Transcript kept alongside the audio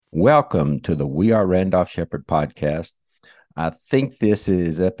Welcome to the We Are Randolph Sheppard podcast. I think this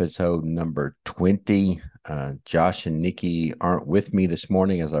is episode number 20. Josh and Nikki aren't with me this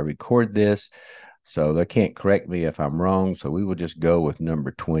morning as I record this, so they can't correct me if I'm wrong. So we will just go with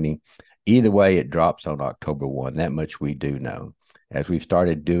number 20. Either way, it drops on October 1. That much we do know. As we've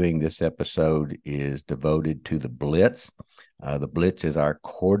started doing, this episode is devoted to the Blitz. The Blitz is our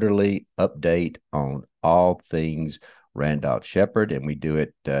quarterly update on all things Randolph Sheppard, and we do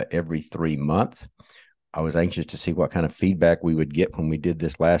it every 3 months. I was anxious to see what kind of feedback we would get when we did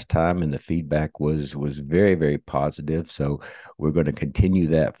this last time, and the feedback was very, very positive. So we're going to continue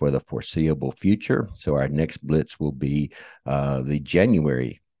that for the foreseeable future. So our next Blitz will be the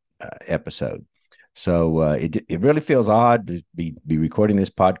January episode. So it really feels odd to be recording this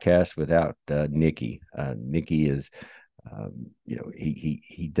podcast without Nikki. Nikki is,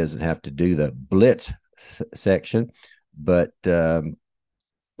 he doesn't have to do the Blitz section, but even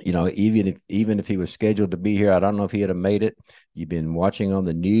if he was scheduled to be here, I don't know if he had made it. You've been watching on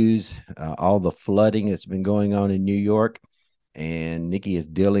the news, all the flooding that's been going on in New York, and Nikki is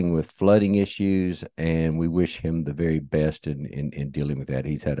dealing with flooding issues, and we wish him the very best in dealing with that.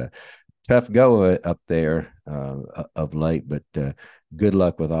 He's had a tough go up there of late, but good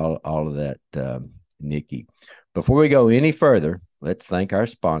luck with all of that, Nikki. Before we go any further, let's thank our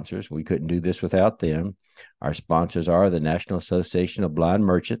sponsors. We couldn't do this without them. Our sponsors are the National Association of Blind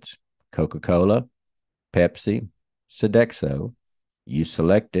Merchants, Coca-Cola, Pepsi, Sodexo, You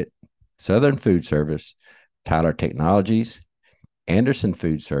Select It, Southern Food Service, Tyler Technologies, Anderson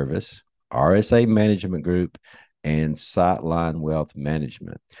Food Service, RSA Management Group, and Sightline Wealth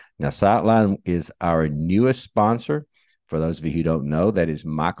Management. Now, Sightline is our newest sponsor. For those of you who don't know, that is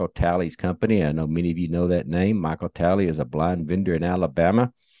Michael Talley's company. I know many of you know that name. Michael Talley is a blind vendor in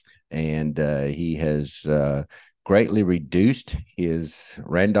Alabama, and he has greatly reduced his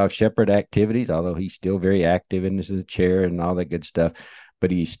Randolph Sheppard activities, although he's still very active in his chair and all that good stuff.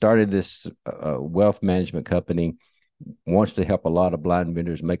 But he started this wealth management company, wants to help a lot of blind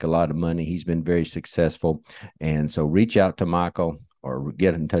vendors make a lot of money. He's been very successful. And so reach out to Michael or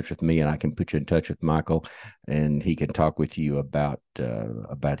get in touch with me, and I can put you in touch with Michael, and he can talk with you about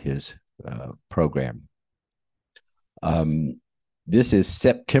his program. This is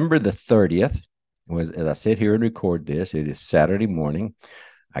September the 30th. As I sit here and record this, it is Saturday morning.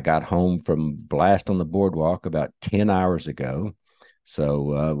 I got home from Blast on the Boardwalk about 10 hours ago.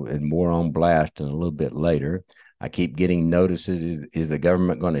 So, and more on Blast and a little bit later. I keep getting notices, is the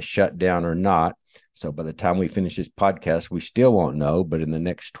government going to shut down or not? So by the time we finish this podcast, we still won't know. But in the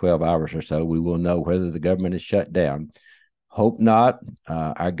next 12 hours or so, we will know whether the government is shut down. Hope not.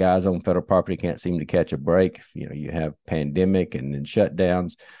 Our guys on federal property can't seem to catch a break. You have pandemic and then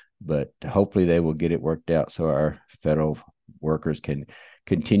shutdowns, but hopefully they will get it worked out so our federal workers can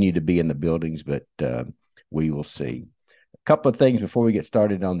continue to be in the buildings, but we will see. A couple of things before we get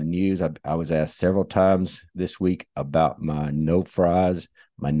started on the news. I was asked several times this week about my no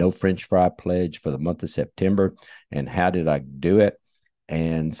French fry pledge for the month of September, and how did I do it?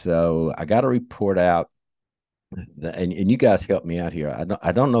 And so I got a report out, and you guys help me out here.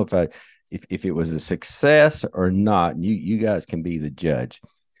 I don't know if it was a success or not. You guys can be the judge.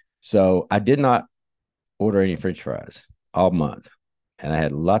 So I did not order any French fries all month, and I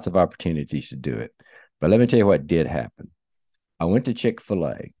had lots of opportunities to do it. But let me tell you what did happen. I went to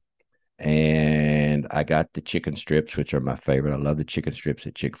Chick-fil-A, and I got the chicken strips, which are my favorite. I love the chicken strips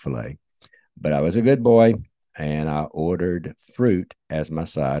at Chick-fil-A. But I was a good boy, and I ordered fruit as my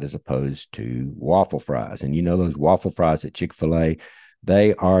side as opposed to waffle fries. And those waffle fries at Chick-fil-A,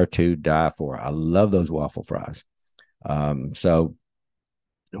 they are to die for. I love those waffle fries. So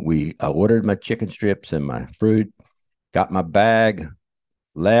I ordered my chicken strips and my fruit, got my bag,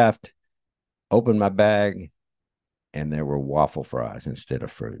 left, opened my bag, and there were waffle fries instead of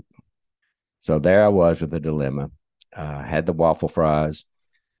fruit. So there I was with a dilemma. Had the waffle fries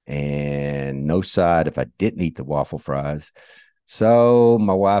and no side if I didn't eat the waffle fries. So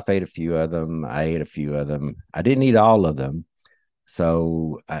my wife ate a few of them. I ate a few of them. I didn't eat all of them.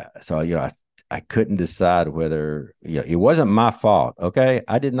 So I couldn't decide whether, it wasn't my fault. Okay.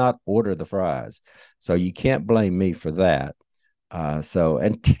 I did not order the fries. So you can't blame me for that.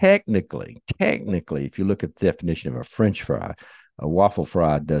 And technically, if you look at the definition of a French fry, a waffle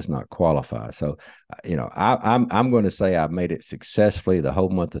fry does not qualify. So, I'm going to say I made it successfully the whole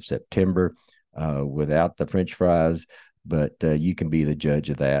month of September without the French fries, but you can be the judge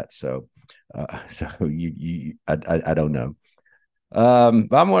of that. So, I don't know.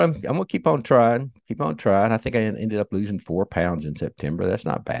 But I'm gonna keep on trying. I think I ended up losing 4 pounds in September. That's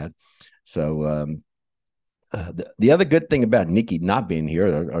not bad. So, The other good thing about Nikki not being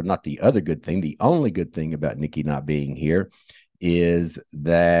here, or not the other good thing, the only good thing about Nikki not being here is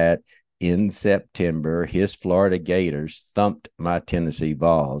that in September, his Florida Gators thumped my Tennessee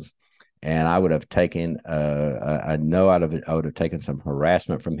Vols. And I would have taken, I know I would have taken some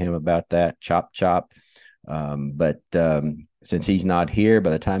harassment from him about that, chop, chop. But since he's not here,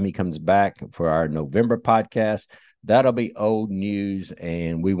 by the time he comes back for our November podcast, that'll be old news,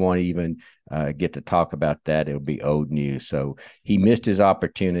 and we won't even get to talk about that. It'll be old news. So he missed his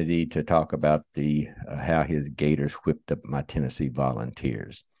opportunity to talk about the how his Gators whipped up my Tennessee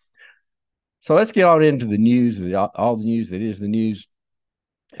Volunteers. So let's get on into the news, all the news that is the news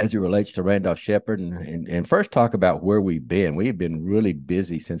as it relates to Randolph Sheppard, and first talk about where we've been. We've been really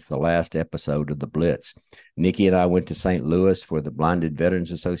busy since the last episode of the Blitz. Nikki and I went to St. Louis for the Blinded Veterans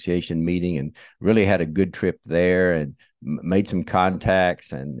Association meeting and really had a good trip there, and made some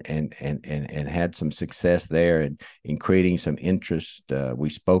contacts and had some success there and in creating some interest. We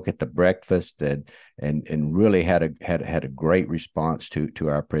spoke at the breakfast and really had a great response to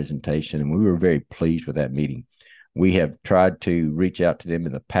our presentation, and we were very pleased with that meeting. We have tried to reach out to them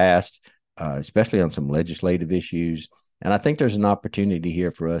in the past, especially on some legislative issues. And I think there's an opportunity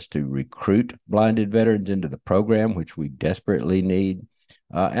here for us to recruit blinded veterans into the program, which we desperately need,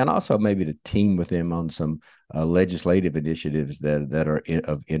 and also maybe to team with them on some legislative initiatives that are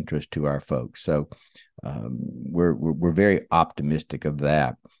of interest to our folks. So we're very optimistic of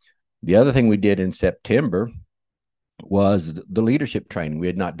that. The other thing we did in September was the leadership training. We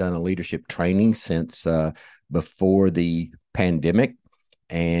had not done a leadership training since before the pandemic,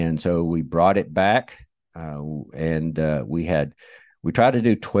 and so we brought it back, and we tried to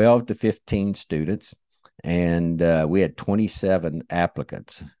do 12 to 15 students, and we had 27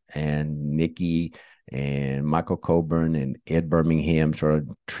 applicants, and Nikki and Michael Coburn and Ed Birmingham sort of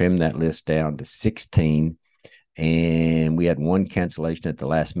trimmed that list down to 16, and we had one cancellation at the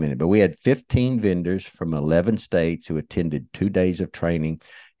last minute. But we had 15 vendors from 11 states who attended 2 days of training,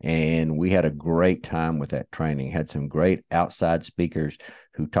 and we had a great time with that training. Had some great outside speakers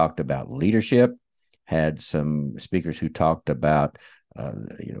who talked about leadership, had some speakers who talked about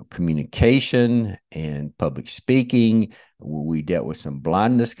communication and public speaking. We dealt with some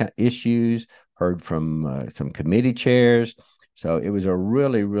blindness issues, heard from some committee chairs. So it was a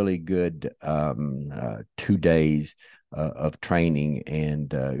really, really good 2 days of training,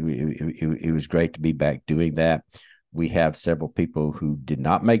 and it was great to be back doing that. We have several people who did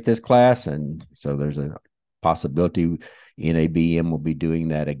not make this class, and so there's a possibility NABM will be doing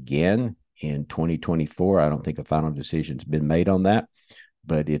that again in 2024. I don't think a final decision's been made on that,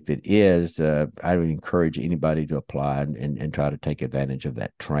 but if it is, I would encourage anybody to apply and try to take advantage of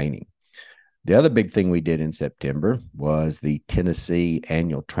that training. The other big thing we did in September was the Tennessee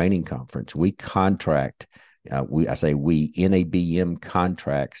Annual Training Conference. We contract, NABM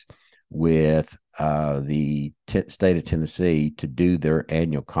contracts with the state of Tennessee to do their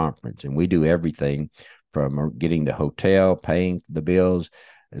annual conference. And we do everything from getting the hotel, paying the bills,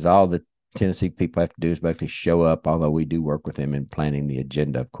 as all the Tennessee people have to do is basically show up, although we do work with them in planning the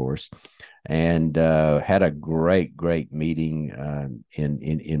agenda, of course. And had a great meeting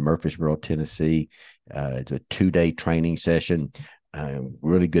in Murfreesboro, Tennessee. It's a 2-day training session.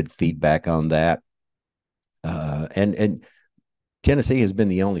 Really good feedback on that. And Tennessee has been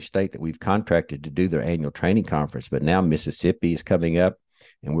the only state that we've contracted to do their annual training conference, but now Mississippi is coming up,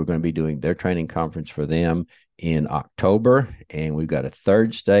 and we're going to be doing their training conference for them in October. And we've got a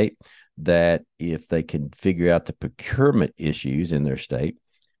third state that, if they can figure out the procurement issues in their state,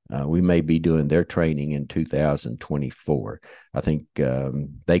 we may be doing their training in 2024. I think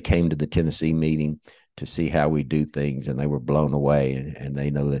they came to the Tennessee meeting to see how we do things, and they were blown away, and they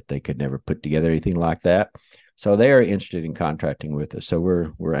know that they could never put together anything like that. So they are interested in contracting with us. So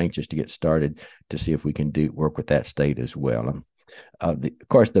we're anxious to get started to see if we can work with that state as well. Of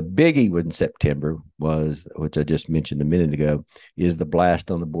course, the biggie in September was, which I just mentioned a minute ago, is the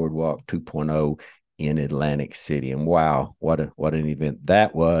Blast on the Boardwalk 2.0 in Atlantic City. And wow, what an event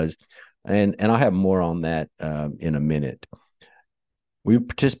that was. And I'll have more on that in a minute. We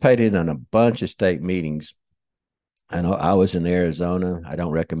participated in a bunch of state meetings. I know I was in Arizona. I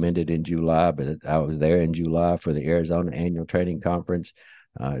don't recommend it in July, but I was there in July for the Arizona Annual Training Conference.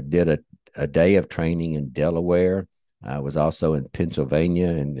 Did a day of training in Delaware. I was also in Pennsylvania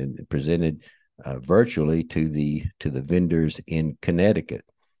and presented virtually to the vendors in Connecticut.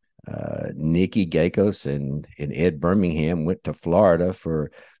 Nikki Gakos and Ed Birmingham went to Florida for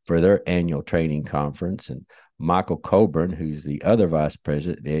their annual training conference, and Michael Coburn, who's the other vice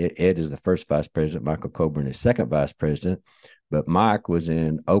president. Ed is the first vice president. Michael Coburn is second vice president. But Mike was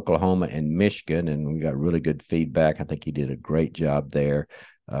in Oklahoma and Michigan, and we got really good feedback. I think he did a great job there,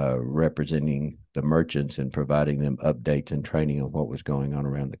 representing the merchants and providing them updates and training on what was going on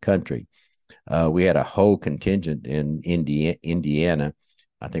around the country. We had a whole contingent in Indiana.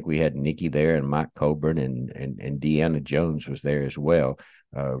 I think we had Nikki there and Mike Coburn and Deanna Jones was there as well,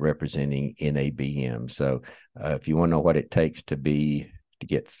 representing NABM. So if you want to know what it takes to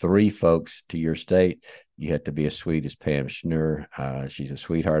get 3 folks to your state, you have to be as sweet as Pam Schnur. She's a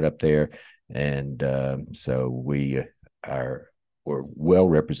sweetheart up there. And so we're well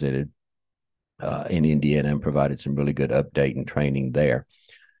represented in Indiana and provided some really good update and training there.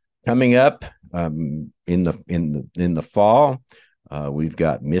 Coming up in the fall, we've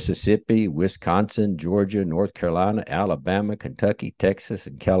got Mississippi, Wisconsin, Georgia, North Carolina, Alabama, Kentucky, Texas,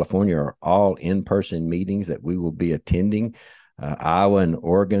 and California are all in-person meetings that we will be attending. Iowa and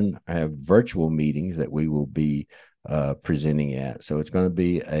Oregon have virtual meetings that we will be presenting at. So it's going to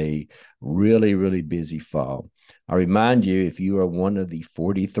be a really, really busy fall. I remind you, if you are one of the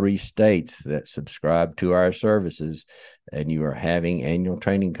 43 states that subscribe to our services and you are having annual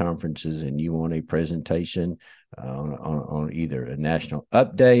training conferences and you want a presentation on either a national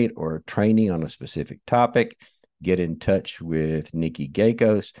update or a training on a specific topic, get in touch with Nikki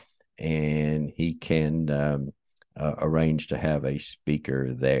Gakos and he can arrange to have a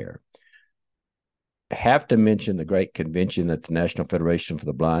speaker there. Have to mention the great convention that the National Federation for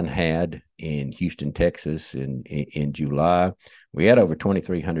the Blind had in Houston, Texas in July. We had over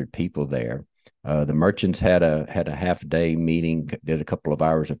 2,300 people there. The merchants had a half-day meeting, did a couple of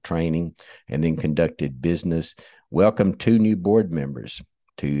hours of training, and then conducted business. Welcomed 2 new board members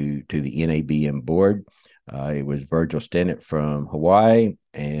to the NABM board. It was Virgil Stennett from Hawaii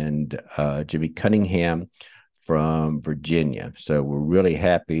and Jimmy Cunningham from Virginia. So we're really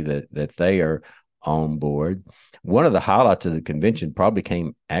happy that they are on board. One of the highlights of the convention probably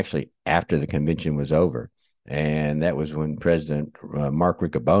came actually after the convention was over. And that was when President Mark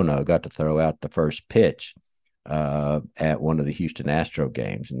Riccobono got to throw out the first pitch at one of the Houston Astro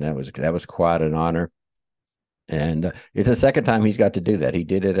games. And that was quite an honor. And it's the second time he's got to do that. He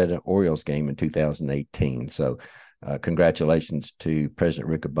did it at an Orioles game in 2018. So congratulations to President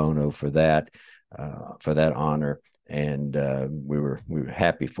Riccobono for that honor. And we were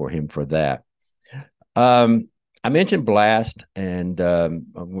happy for him for that. I mentioned Blast, and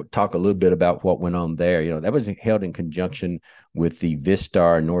we'll talk a little bit about what went on there. You know, that was held in conjunction with the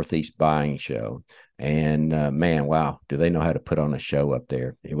Vistar Northeast Buying Show. And man, wow, do they know how to put on a show up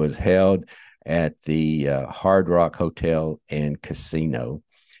there. It was held at the Hard Rock Hotel and Casino,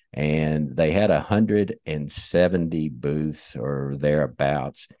 and they had 170 booths or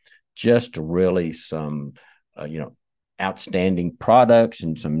thereabouts. Just really some, outstanding products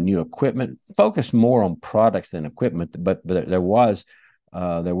and some new equipment. Focused more on products than equipment, but there were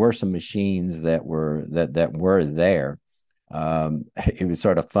some machines that were there. It was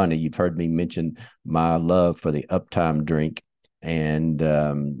sort of funny. You've heard me mention my love for the Uptime drink, and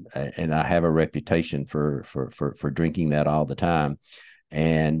I have a reputation for drinking that all the time.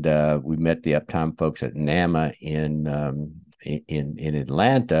 And we met the Uptime folks at NAMA in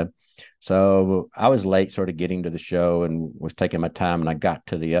Atlanta. So I was late sort of getting to the show and was taking my time, and I got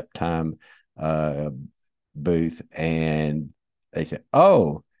to the Uptime booth, and they said,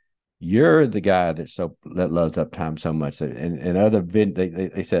 "Oh, you're the guy that loves Uptime so much." And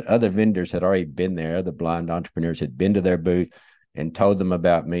they said other vendors had already been there. Other blind entrepreneurs had been to their booth and told them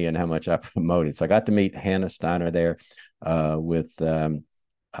about me and how much I promoted. So I got to meet Hannah Steiner there with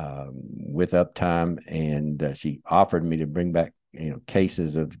Uptime, and she offered me to bring back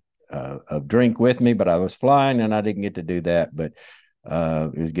cases of drink with me, but I was flying and I didn't get to do that. But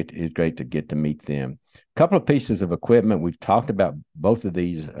it was great to get to meet them. A couple of pieces of equipment. We've talked about both of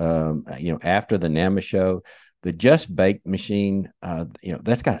these, after the NAMA show. The Just Bake machine,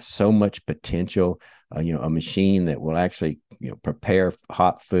 that's got so much potential. A machine that will actually, prepare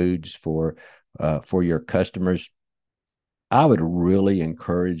hot foods for your customers. I would really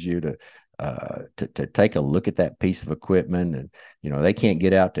encourage you to take a look at that piece of equipment. And they can't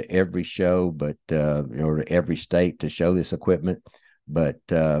get out to every show, but or to every state to show this equipment. But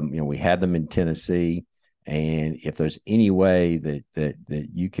we have them in Tennessee, and if there's any way that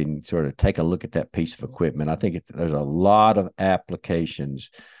you can sort of take a look at that piece of equipment, I think there's a lot of applications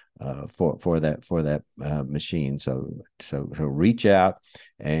for that machine. So reach out,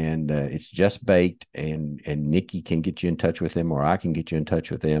 and it's Just Baked, and Nikki can get you in touch with them, or I can get you in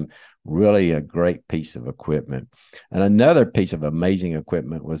touch with them. Really a great piece of equipment. And another piece of amazing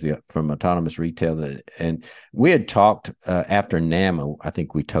equipment was from Autonomous Retail. And we had talked after NAMA. I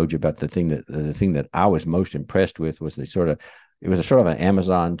think we told you about the thing that I was most impressed with was it was a sort of an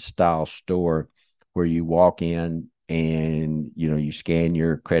Amazon style store where you walk in and you scan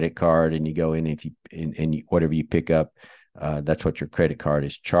your credit card and you go in, and whatever you pick up, that's what your credit card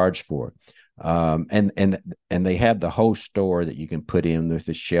is charged for. And they have the whole store that you can put in with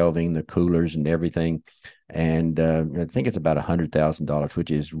the shelving, the coolers, and everything. And I think it's about $100,000,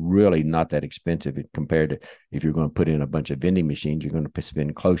 which is really not that expensive compared to if you're going to put in a bunch of vending machines. You're going to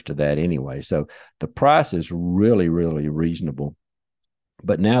spend close to that anyway. So the price is really, really reasonable.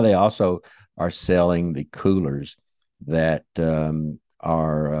 But now they also are selling the coolers that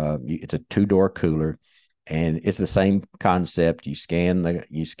it's a two-door cooler, and it's the same concept. You put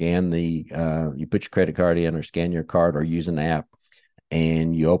your credit card in, or scan your card, or use an app,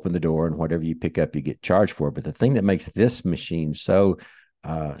 and you open the door, and whatever you pick up, you get charged for. But the thing that makes this machine so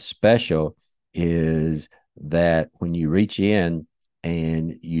special is that when you reach in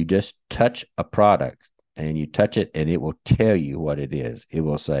and you just touch a product, and you touch it, and it will tell you what it is. It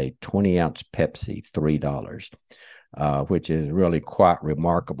will say 20-ounce Pepsi, $3. Which is really quite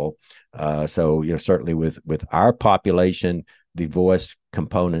remarkable. So certainly with our population, the voice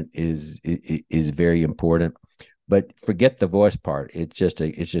component is very important. But forget the voice part. It's just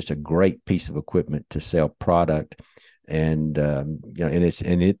a great piece of equipment to sell product, and it's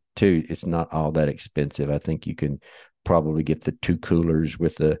not all that expensive. I think you can probably get the two coolers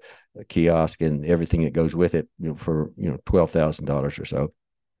with the kiosk and everything that goes with it, for $12,000 or so.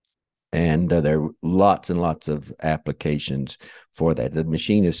 And there are lots and lots of applications for that. The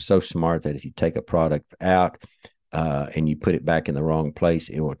machine is so smart that if you take a product out and you put it back in the wrong place,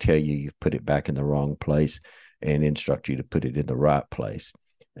 it will tell you you've put it back in the wrong place and instruct you to put it in the right place.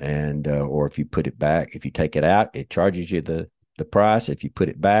 And or if you take it out, it charges you the price. If you put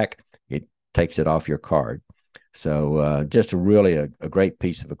it back, it takes it off your card. So just really a great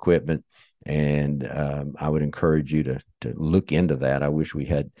piece of equipment. And I would encourage you to look into that. I wish we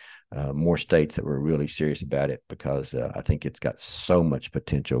had more states that were really serious about it, because I think it's got so much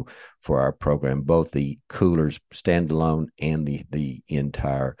potential for our program, both the coolers standalone and the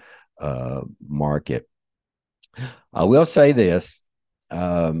entire market. I will say this: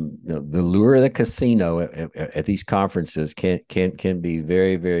 the lure of the casino at these conferences can be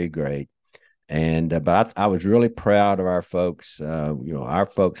very, very great. And but I was really proud of our folks. Our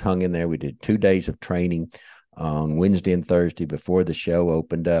folks hung in there. We did 2 days of training on Wednesday and Thursday before the show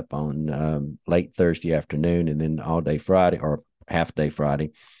opened up on late Thursday afternoon, and then all day Friday, or half day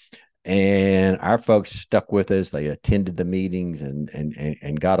Friday. And our folks stuck with us. They attended the meetings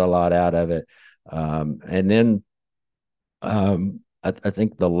and got a lot out of it. And then I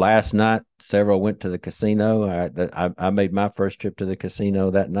think the last night, several went to the casino. I made my first trip to the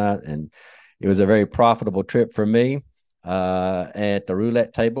casino that night, and it was a very profitable trip for me at the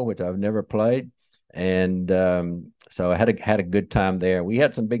roulette table, which I've never played. And so I had a good time there. We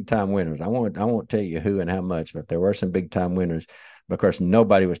had some big time winners. I won't tell you who and how much, but there were some big time winners. Of course,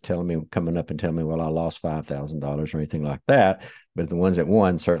 nobody was coming up and telling me, well, I lost $5,000 or anything like that. But the ones that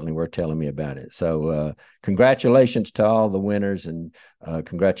won certainly were telling me about it. So congratulations to all the winners, and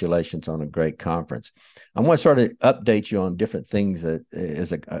congratulations on a great conference. I want to sort of update you on different things that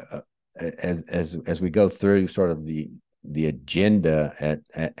as we go through sort of the agenda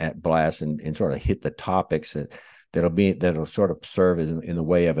at Blast, and sort of hit the topics that'll sort of serve in the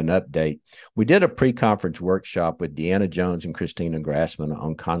way of an update. We did a pre-conference workshop with Deanna Jones and Christina Grassman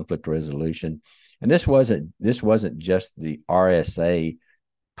on conflict resolution. And this wasn't just the RSA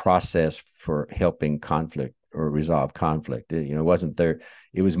process for helping conflict or resolve conflict. It wasn't there.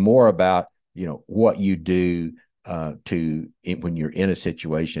 It was more about, what you do when you're in a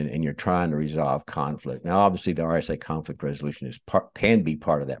situation and you're trying to resolve conflict. Now, obviously, the RSA conflict resolution can be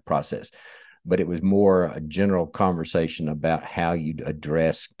part of that process, but it was more a general conversation about how you'd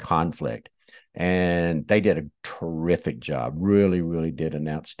address conflict. And they did a terrific job. Really, really did an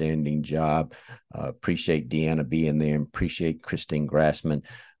outstanding job. Appreciate Deanna being there, and appreciate Christine Grassman,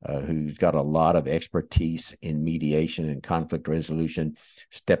 who's got a lot of expertise in mediation and conflict resolution,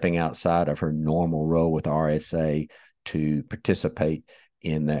 stepping outside of her normal role with RSA to participate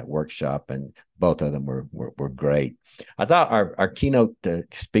in that workshop. And both of them were great. I thought our keynote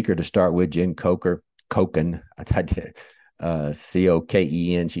speaker to start with, Jen Koken, I did.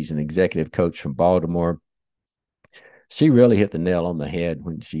 Coken. She's an executive coach from Baltimore. She really hit the nail on the head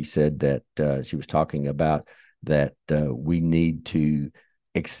when she said that she was talking about that we need to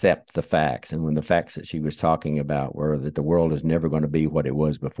accept the facts. And when the facts that she was talking about were that the world is never going to be what it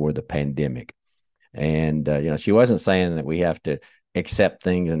was before the pandemic. And she wasn't saying that we have to accept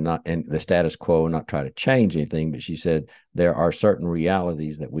things and not and the status quo and not try to change anything, but she said there are certain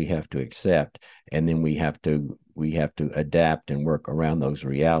realities that we have to accept, and then we have to adapt and work around those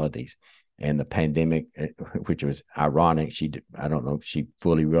realities. And the pandemic, which was ironic, I don't know if she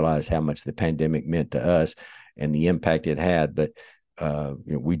fully realized how much the pandemic meant to us and the impact it had, but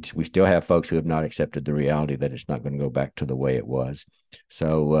we still have folks who have not accepted the reality that it's not going to go back to the way it was.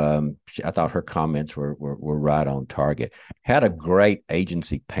 So I thought her comments were right on target. Had a great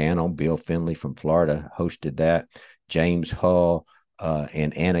agency panel. Bill Finley from Florida hosted that. James Hull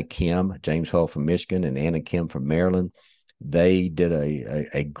and Anna Kim. James Hull from Michigan and Anna Kim from Maryland. They did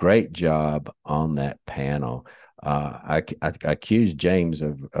a great job on that panel. I accused James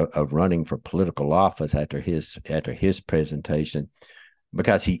of running for political office after his presentation,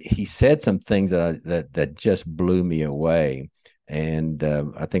 because he said some things that just blew me away. And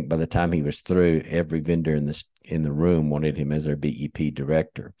I think by the time he was through, every vendor in the room wanted him as their BEP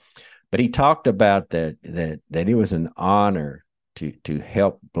director. But he talked about that it was an honor to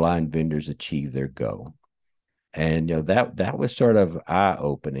help blind vendors achieve their goal. And that was sort of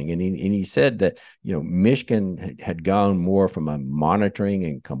eye-opening. And he said that Michigan had gone more from a monitoring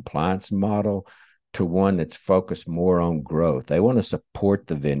and compliance model to one that's focused more on growth. They want to support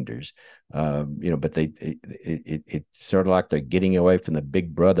the vendors, but it's sort of like they're getting away from the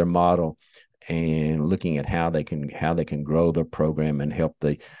Big Brother model and looking at how they can grow their program and help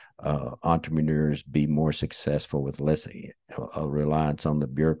the entrepreneurs be more successful with less reliance on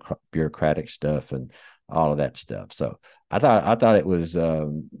the bureaucratic stuff and all of that stuff. So I thought it was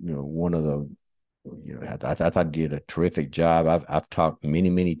one of the I thought I did a terrific job. I've talked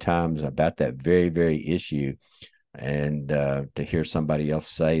many times about that very, very issue, and to hear somebody else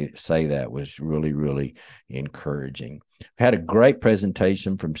say that was really, really encouraging. Had a great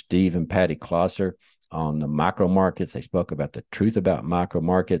presentation from Steve and Patty Klosser on the micro markets. They spoke about the truth about micro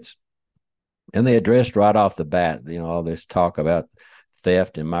markets, and they addressed right off the bat, all this talk about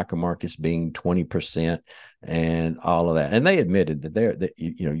theft and micro markets being 20% and all of that. And they admitted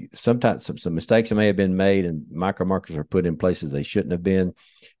that sometimes some mistakes may have been made, and micro markets are put in places they shouldn't have been.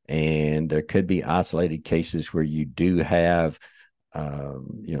 And there could be isolated cases where you do have, that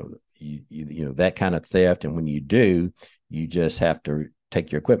kind of theft. And when you do, you just have to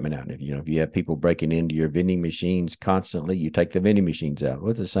take your equipment out. If you have people breaking into your vending machines constantly, you take the vending machines out. Well,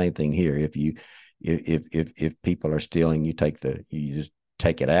 it's the same thing here. If people are stealing, you just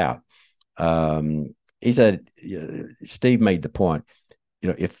take it out. He said, Steve made the point,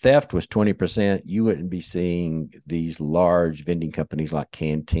 if theft was 20%, you wouldn't be seeing these large vending companies like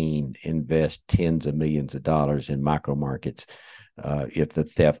Canteen invest tens of millions of dollars in micro markets. If the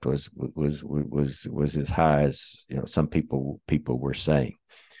theft was as high as some people were saying.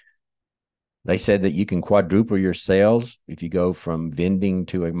 They said that you can quadruple your sales if you go from vending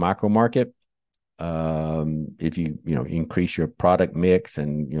to a micro market. If you increase your product mix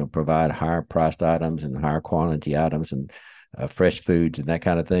and provide higher priced items and higher quality items and fresh foods and that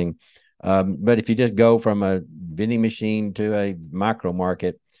kind of thing. But if you just go from a vending machine to a micro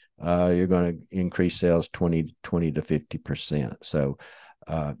market, you're going to increase sales 20 to 50%. So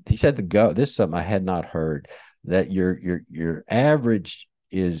he said this is something I had not heard, that your average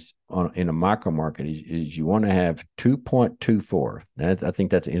is in a micro market is you want to have 2.24. I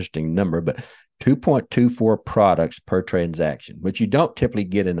think that's an interesting number, but 2.24 products per transaction, which you don't typically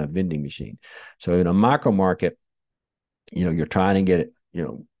get in a vending machine. So in a micro market, you're trying to get it,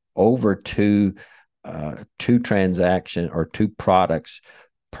 over two transaction or two products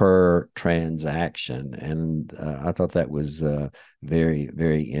per transaction. And I thought that was very,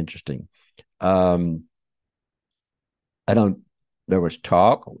 very interesting. There was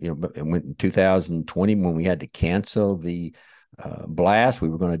talk, in 2020 when we had to cancel the blast, we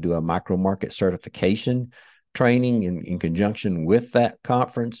were going to do a micro market certification training in conjunction with that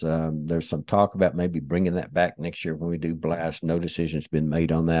conference. There's some talk about maybe bringing that back next year when we do blast. No decision's been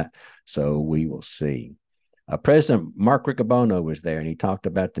made on that, so we will see. President Mark Riccobono was there, and he talked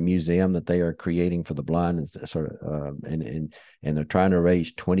about the museum that they are creating for the blind, and they're trying to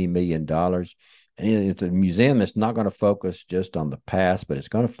raise $20 million. And it's a museum that's not going to focus just on the past, but it's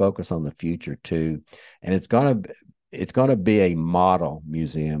going to focus on the future too. And it's going to be a model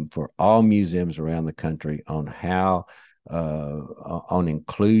museum for all museums around the country on how on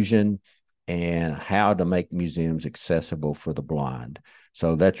inclusion and how to make museums accessible for the blind.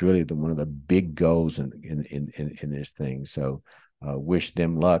 So that's really one of the big goals in this thing. So wish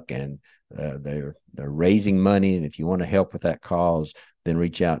them luck, and they're raising money. And if you want to help with that cause, then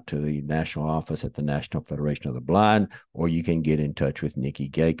reach out to the national office at the National Federation of the Blind, or you can get in touch with Nikki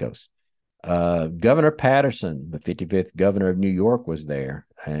Gakos. Governor Patterson, the 55th governor of New York, was there,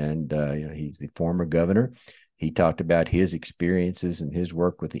 and he's the former governor. He talked about his experiences and his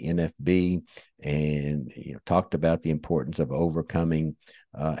work with the NFB, and talked about the importance of overcoming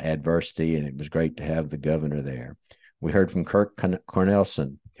adversity, and it was great to have the governor there. We heard from Kirk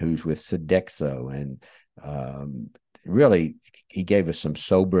Cornelson, who's with Sodexo, and really he gave us some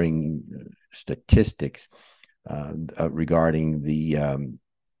sobering statistics regarding the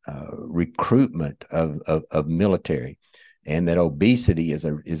recruitment of military, and that obesity is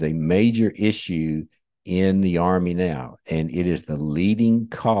a major issue in the Army now, and it is the leading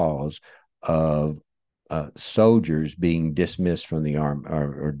cause of soldiers being dismissed from the Army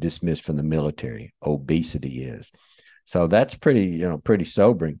or dismissed from the military. Obesity is. So that's pretty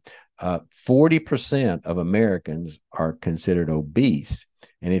sobering. 40% of Americans are considered obese,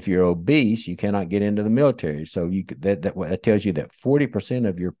 and if you're obese, you cannot get into the military. So that tells you that 40%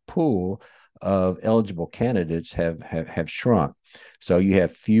 of your pool of eligible candidates have shrunk. So you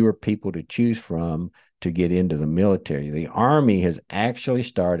have fewer people to choose from to get into the military. The Army has actually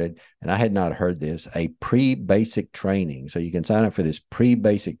started, and I had not heard this, a pre-basic training. So you can sign up for this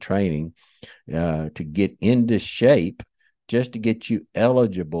pre-basic training to get into shape, just to get you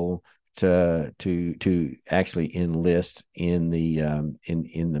eligible to actually enlist in the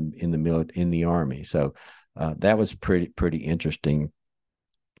Army. So that was pretty interesting.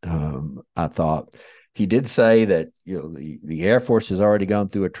 I thought. He did say that the Air Force has already gone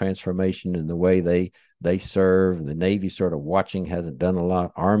through a transformation in the way they serve. The Navy sort of watching, hasn't done a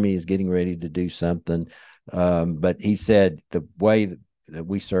lot. Army is getting ready to do something, but he said the way that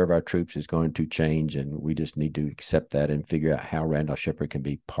we serve our troops is going to change, and we just need to accept that and figure out how Randolph Sheppard can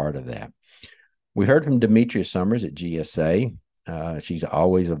be part of that. We heard from Demetria Summers at GSA. She's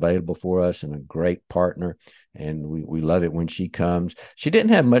always available for us and a great partner, and we love it when she comes. She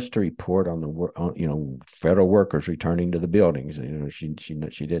didn't have much to report on the federal workers returning to the buildings. She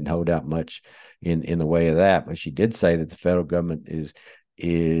didn't hold out much in the way of that, but she did say that the federal government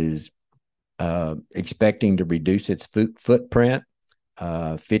is expecting to reduce its footprint.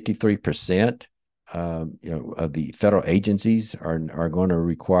 53% of the federal agencies are going to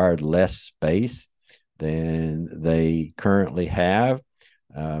require less space than they currently have,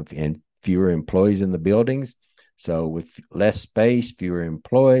 and fewer employees in the buildings. So with less space, fewer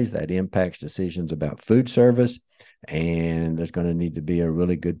employees, that impacts decisions about food service. And there's going to need to be a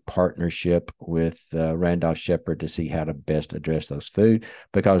really good partnership with Randolph Sheppard to see how to best address those food,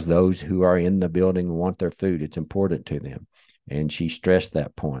 because those who are in the building want their food. It's important to them. And she stressed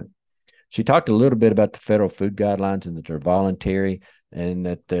that point. She talked a little bit about the federal food guidelines and that they're voluntary, and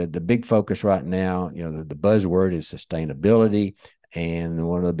that the big focus right now, the buzzword is sustainability. And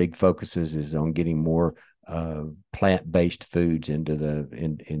one of the big focuses is on getting more plant-based foods into the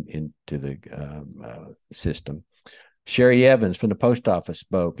system. Sherry Evans from the post office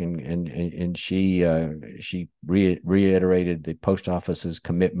spoke, and she reiterated the post office's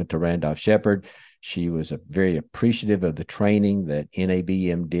commitment to Randolph Sheppard. She was very appreciative of the training that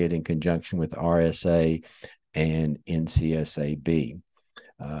NABM did in conjunction with RSA and NCSAB.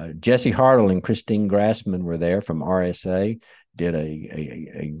 Jesse Hartle and Christine Grassman were there from RSA, did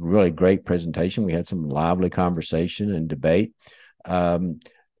a really great presentation. We had some lively conversation and debate.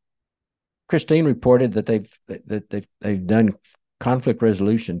 Christine reported that they've done conflict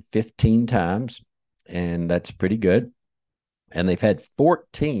resolution 15 times, and that's pretty good. And they've had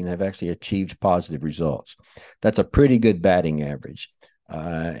 14 have actually achieved positive results. That's a pretty good batting average.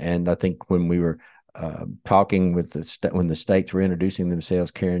 And I think when we were talking with when the states were introducing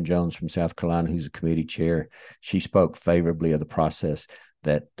themselves, Karen Jones from South Carolina, who's a committee chair, she spoke favorably of the process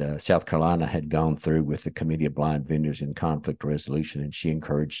that South Carolina had gone through with the Committee of Blind Vendors in conflict resolution, and she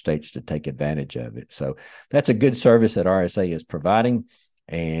encouraged states to take advantage of it. So that's a good service that RSA is providing,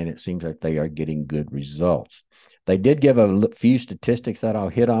 and it seems like they are getting good results. They did give a few statistics that I'll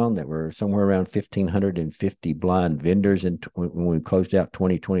hit on, that were somewhere around 1,550 blind vendors when we closed out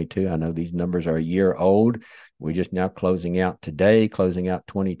 2022. I know these numbers are a year old. We're just now closing out today, closing out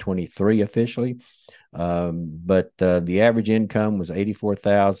 2023 officially. But the average income was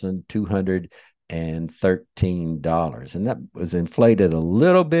 $84,213, and that was inflated a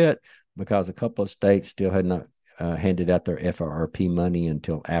little bit because a couple of states still had not handed out their FRP money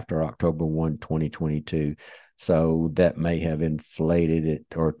until after October 1, 2022. So that may have inflated it,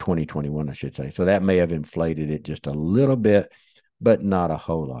 or 2021, I should say. So that may have inflated it just a little bit, but not a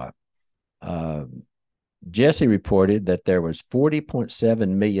whole lot. Jesse reported that there was $40.7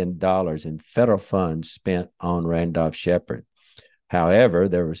 million in federal funds spent on Randolph Sheppard. However,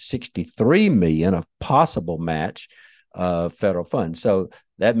 there was $63 million of possible match federal funds. So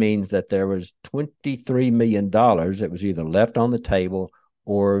that means that there was $23 million that was either left on the table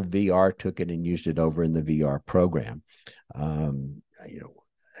or VR took it and used it over in the VR program.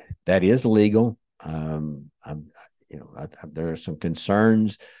 That is legal. There are some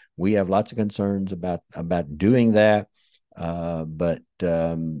concerns. We have lots of concerns about doing that, but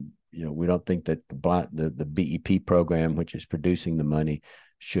we don't think that the BEP program, which is producing the money,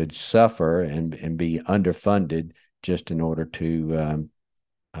 should suffer and be underfunded just in order to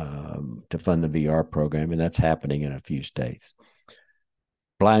fund the VR program, and that's happening in a few states.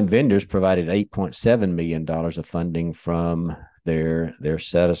 Blind vendors provided $8.7 million of funding from their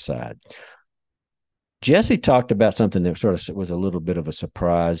set aside. Jesse talked about something that sort of was a little bit of a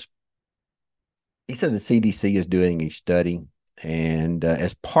surprise. He said the CDC is doing a study, and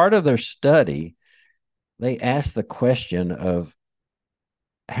as part of their study, they asked the question of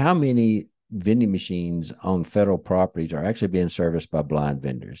how many vending machines on federal properties are actually being serviced by blind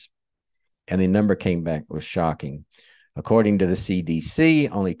vendors. And the number came back was shocking. According to the CDC,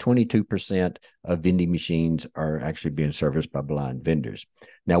 only 22% of vending machines are actually being serviced by blind vendors.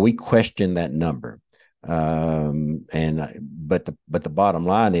 Now, we question that number. But the bottom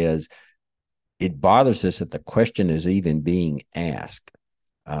line is, it bothers us that the question is even being asked.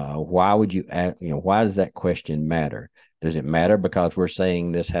 Why would you ask, why does that question matter? Does it matter because we're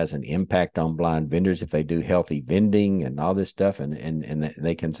saying this has an impact on blind vendors if they do healthy vending and all this stuff, and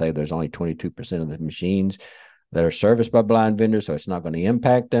they can say there's only 22% of the machines that are serviced by blind vendors, so it's not going to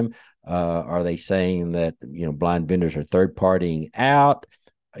impact them? Are they saying that blind vendors are third partying out?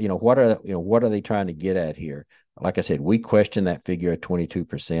 What are they trying to get at here? Like I said, we question that figure at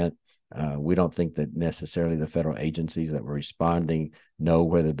 22%. We don't think that necessarily the federal agencies that were responding know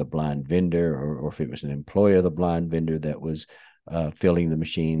whether the blind vendor or if it was an employee of the blind vendor that was filling the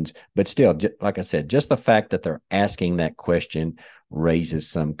machines. But still, like I said, just the fact that they're asking that question raises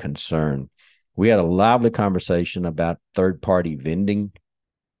some concern. We had a lively conversation about third-party vending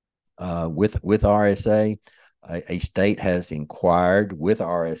with RSA. A state has inquired with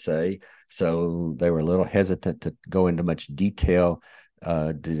RSA, so they were a little hesitant to go into much detail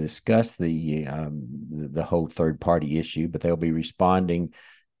to discuss the whole third-party issue, but they'll be responding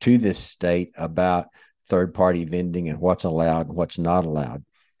to this state about third-party vending and what's allowed and what's not allowed.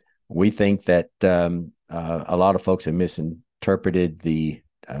 We think that a lot of folks have misinterpreted the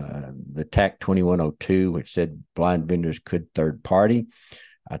TAC 2102, which said blind vendors could third party.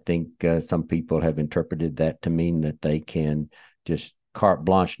 I think some people have interpreted that to mean that they can just carte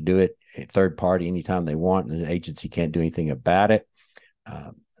blanche do it third party anytime they want, and the agency can't do anything about it.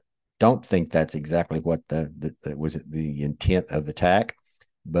 Don't think that's exactly what was the intent of the TAC,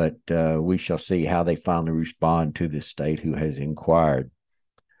 but we shall see how they finally respond to this state who has inquired.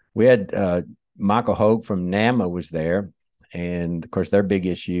 We had Michael Hogue from NAMA was there. And, of course, their big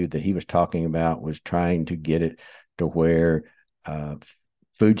issue that he was talking about was trying to get it to where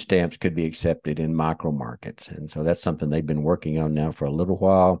food stamps could be accepted in micro markets. And so that's something they've been working on now for a little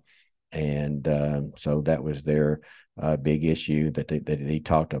while. And so that was their big issue that he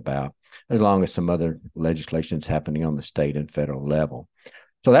talked about, as long as some other legislations happening on the state and federal level.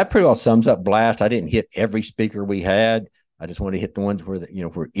 So that pretty well sums up Blast. I didn't hit every speaker we had. I just want to hit the ones where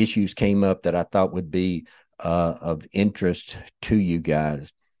where issues came up that I thought would be of interest to you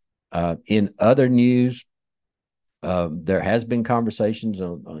guys. In other news, there has been conversations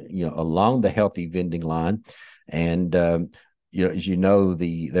along the healthy vending line, and as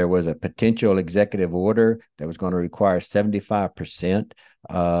there was a potential executive order that was going to require 75%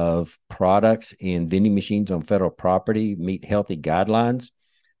 of products in vending machines on federal property meet healthy guidelines.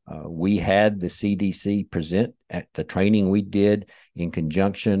 We had the CDC present at the training we did in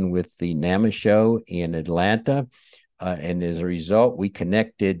conjunction with the NAMA show in Atlanta. And as a result, we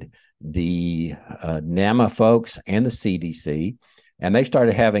connected the NAMA folks and the CDC, and they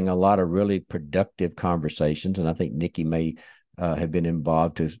started having a lot of really productive conversations. And I think Nikki may have been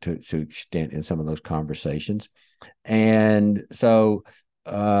involved to extent in some of those conversations. And so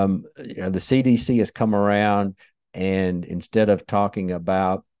the CDC has come around, and instead of talking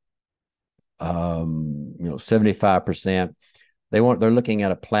about 75%, they're looking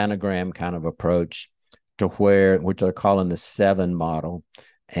at a planogram kind of approach to which they're calling the 7 model,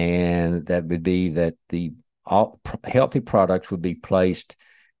 and that would be that all healthy products would be placed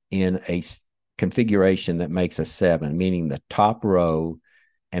in a configuration that makes a 7, meaning the top row,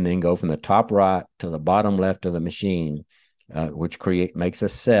 and then go from the top right to the bottom left of the machine, which makes a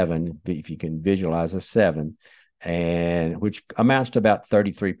 7, if you can visualize a 7, and which amounts to about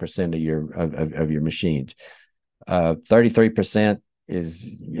 33% of your machines. 33%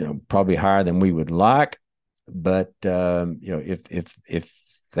 is probably higher than we would like, but if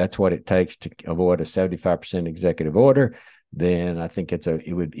that's what it takes to avoid a 75% executive order, then I think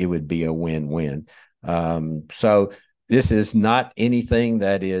it would be a win-win. So this is not anything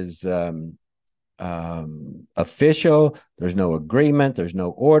that is official. There's no agreement. There's no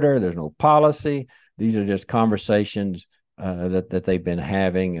order. There's no policy. These are just conversations that they've been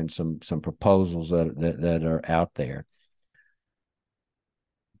having, and some proposals that are out there.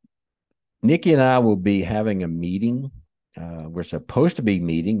 Nikki and I will be having a meeting. We're supposed to be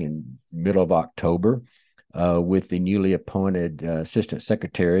meeting in middle of October with the newly appointed Assistant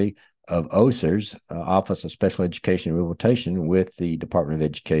Secretary of OSER's Office of Special Education and Rehabilitation with the Department of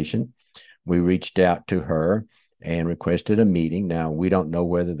Education. We reached out to her and requested a meeting. Now, we don't know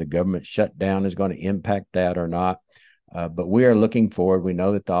whether the government shutdown is going to impact that or not, but we are looking forward. We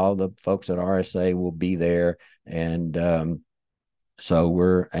know that all the folks at RSA will be there, and so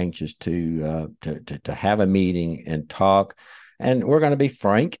we're anxious to have a meeting and talk. And we're going to be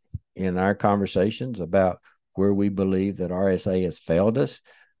frank in our conversations about where we believe that RSA has failed us.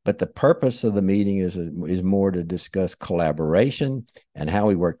 But the purpose of the meeting is more to discuss collaboration and how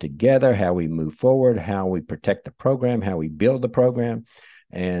we work together, how we move forward, how we protect the program, how we build the program.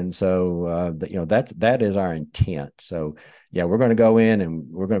 And so, that is our intent. So, yeah, we're going to go in and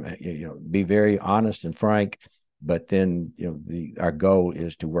we're going to be very honest and frank. But then, our goal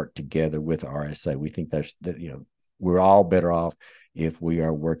is to work together with RSA. We think we're all better off if we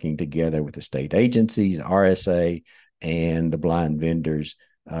are working together with the state agencies, RSA, and the blind vendors,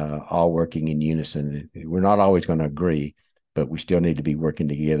 all working in unison. We're not always going to agree, but we still need to be working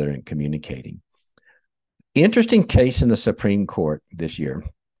together and communicating. Interesting case in the Supreme Court this year.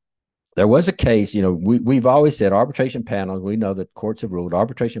 There was a case, we've always said arbitration panels, we know that courts have ruled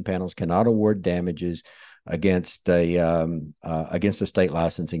arbitration panels cannot award damages against a state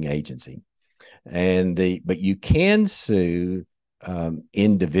licensing agency. But you can sue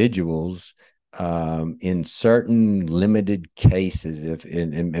individuals in certain limited cases,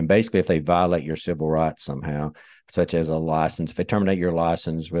 and basically if they violate your civil rights somehow, such as a license. If they terminate your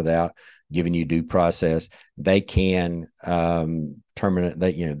license without giving you due process, they can terminate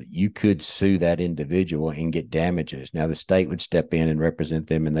that. You could sue that individual and get damages. Now the state would step in and represent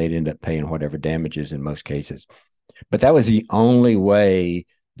them, and they'd end up paying whatever damages in most cases. But that was the only way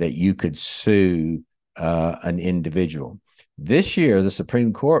that you could sue an individual. This year, the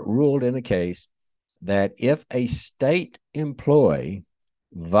Supreme Court ruled in a case that if a state employee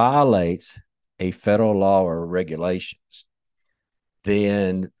violates a federal law or regulations,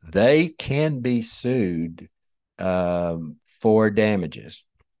 then they can be sued for damages,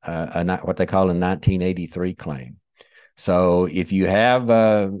 what they call a 1983 claim. So if you have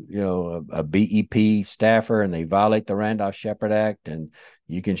a BEP staffer and they violate the Randolph Sheppard Act, and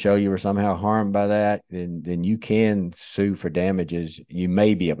you can show you were somehow harmed by that, then you can sue for damages. You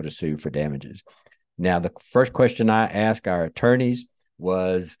may be able to sue for damages. Now, the first question I asked our attorneys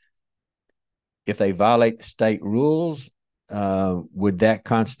was, if they violate the state rules, would that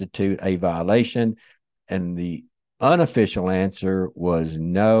constitute a violation? And the unofficial answer was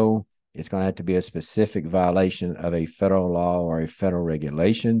no. It's going to have to be a specific violation of a federal law or a federal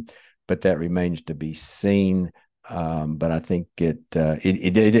regulation, but that remains to be seen. But I think it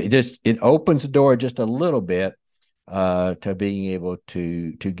opens the door just a little bit to being able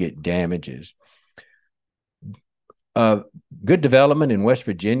to get damages. Good development in West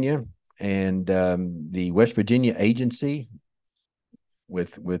Virginia, and the West Virginia agency,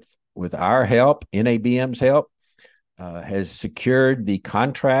 with our help, NABM's help, has secured the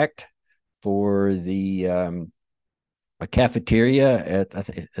contract for a cafeteria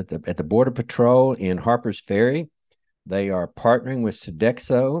at the Border Patrol in Harpers Ferry. They are partnering with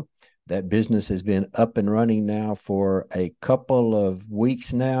Sodexo. That business has been up and running now for a couple of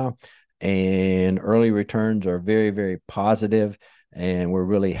weeks now, and early returns are very, very positive. And we're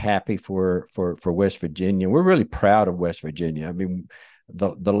really happy for West Virginia. We're really proud of West Virginia. I mean,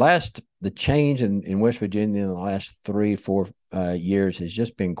 the change in West Virginia in the last 3-4 years has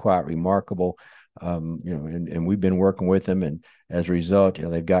just been quite remarkable. And we've been working with them, and as a result,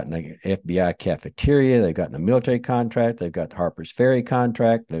 they've gotten an FBI cafeteria, they've gotten a military contract, they've got the Harpers Ferry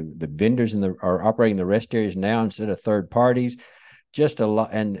contract. The vendors are operating the rest areas now instead of third parties. just a lot,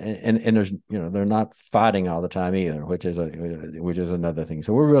 and there's they're not fighting all the time either, which is another thing.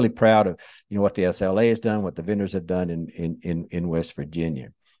 So we're really proud of what the SLA has done, what the vendors have done in West Virginia.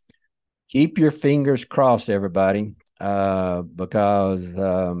 Keep your fingers crossed, everybody, because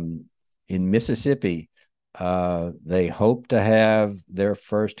in Mississippi, they hope to have their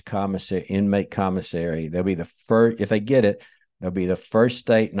first inmate commissary. They'll be the first, if they get it, they'll be the first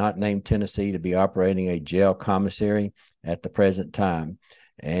state not named Tennessee to be operating a jail commissary at the present time.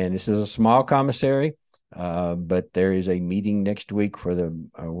 And this is a small commissary, but there is a meeting next week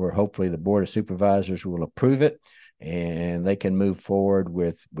where hopefully the Board of Supervisors will approve it, and they can move forward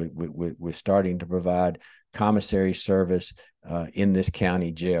with starting to provide commissary service in this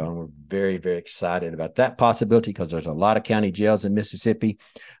county jail. And we're very, very excited about that possibility because there's a lot of county jails in Mississippi.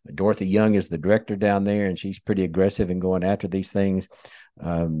 Dorothy Young is the director down there, and she's pretty aggressive in going after these things.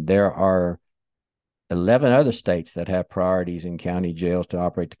 There are 11 other states that have priorities in county jails to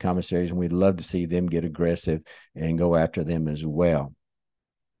operate the commissaries, and we'd love to see them get aggressive and go after them as well.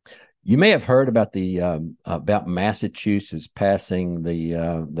 You may have heard about Massachusetts passing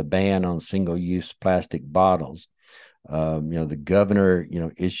the ban on single-use plastic bottles. The governor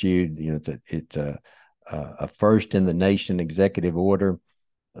issued it's a first in the nation executive order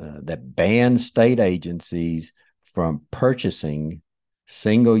that bans state agencies from purchasing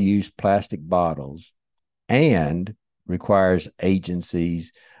single-use plastic bottles and requires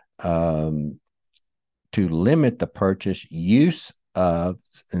agencies to limit the purchase, use of,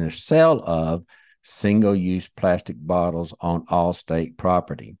 and the sale of single-use plastic bottles on all state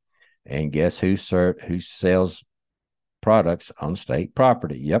property. And guess who sells products on state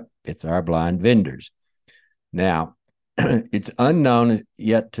property? Yep, it's our blind vendors. Now, it's unknown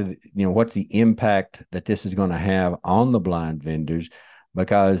yet to what the impact that this is going to have on the blind vendors,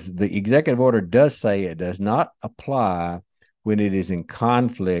 because the executive order does say it does not apply when it is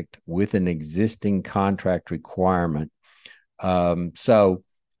conflict with an existing contract requirement. So,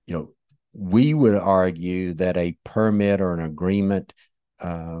 we would argue that a permit or an agreement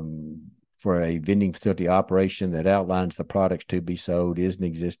for a vending facility operation that outlines the products to be sold is an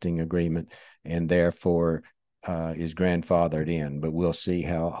existing agreement and therefore is grandfathered in. But we'll see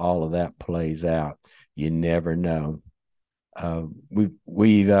how all of that plays out. You never know. I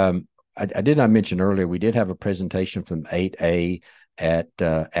did not mention earlier, we did have a presentation from 8A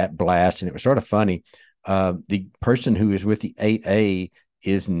at Blast, and it was sort of funny. The person who is with the 8A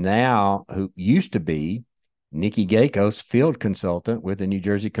is now, who used to be Nikki Gako's field consultant with the New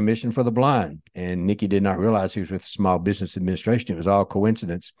Jersey Commission for the Blind. And Nikki did not realize he was with Small Business Administration. It was all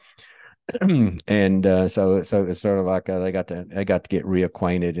coincidence. And so it's sort of like they got to get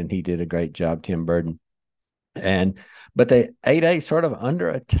reacquainted, and he did a great job, Tim Burden. But the 8A sort of under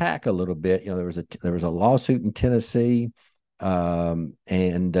attack a little bit. There was a lawsuit in Tennessee, and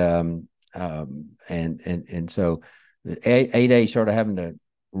so the 8A sort of having to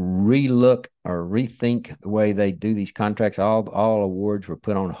relook or rethink the way they do these contracts. All awards were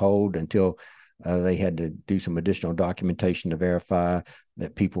put on hold until they had to do some additional documentation to verify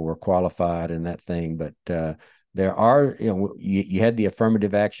that people were qualified and that thing. But there are, you had the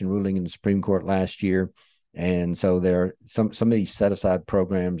affirmative action ruling in the Supreme Court last year. And so there are some of these set-aside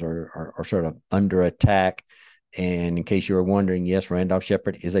programs are sort of under attack. And in case you were wondering, yes, Randolph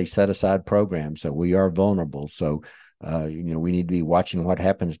Sheppard is a set-aside program, so we are vulnerable. So, we need to be watching what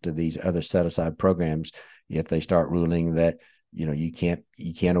happens to these other set-aside programs if they start ruling that you can't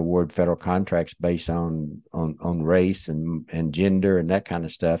award federal contracts based on race and gender and that kind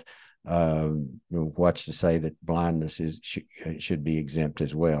of stuff. What's to say that blindness should be exempt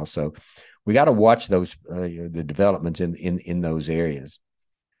as well? So we got to watch those the developments in those areas.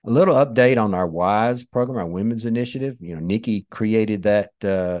 A little update on our WISE program, our women's initiative. Nikki created that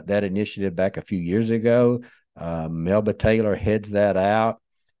initiative back a few years ago. Melba Taylor heads that up.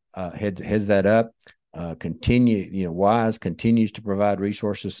 WISE continues to provide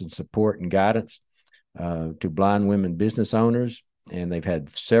resources and support and guidance to blind women business owners, and they've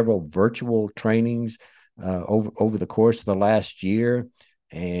had several virtual trainings over the course of the last year.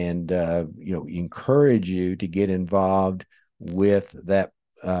 And encourage you to get involved with that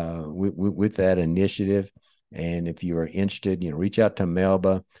with that initiative. And if you are interested, reach out to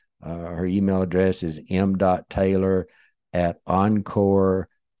Melba. Her email address is m.taylor@encore,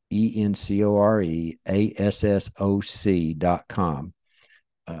 ENCOREASSOC.com.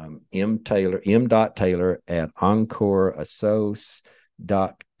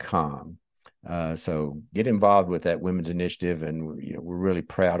 m.taylor@encoreassoc.com. So get involved with that women's initiative, and we're really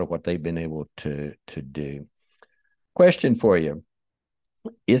proud of what they've been able to do. Question for you: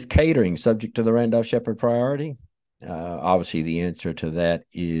 is catering subject to the Randolph Sheppard priority? Obviously, the answer to that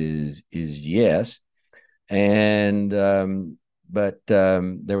is yes. And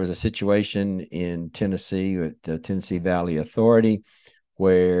there was a situation in Tennessee with the Tennessee Valley Authority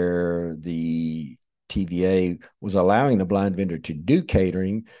where the TVA was allowing the blind vendor to do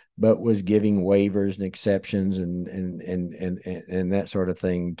catering, but was giving waivers and exceptions and that sort of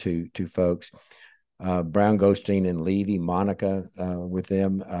thing to folks. Brown, Goldstein, and Levy, Monica, with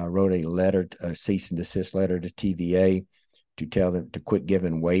them, wrote a cease and desist letter to TVA to tell them to quit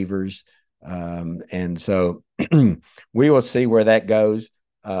giving waivers. And so we will see where that goes.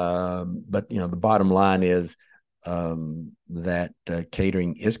 But the bottom line is that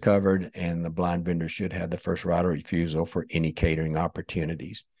catering is covered, and the blind vendor should have the first right of refusal for any catering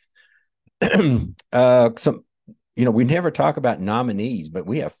opportunities. We never talk about nominees, but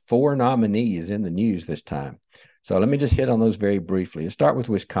we have 4 nominees in the news this time. So let me just hit on those very briefly. Let's start with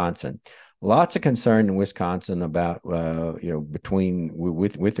Wisconsin. Lots of concern in Wisconsin about, between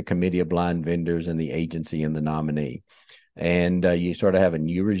with the Committee of Blind Vendors and the agency and the nominee. And you sort of have a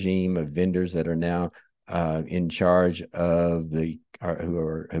new regime of vendors that are now in charge of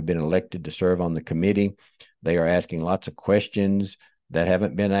who have been elected to serve on the committee. They are asking lots of questions that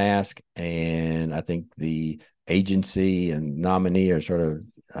haven't been asked, and I think the agency and nominee are sort of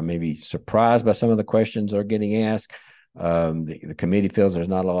maybe surprised by some of the questions they're getting asked. The committee feels there's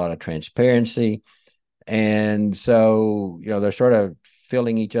not a lot of transparency, and so they're sort of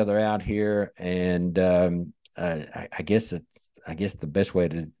filling each other out here. And I guess the best way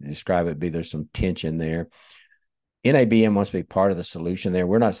to describe it would be there's some tension there. NABM wants to be part of the solution there.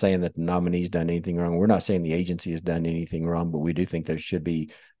 We're not saying that the nominee's done anything wrong. We're not saying the agency has done anything wrong, but we do think there should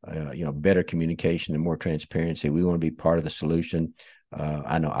be, better communication and more transparency. We want to be part of the solution.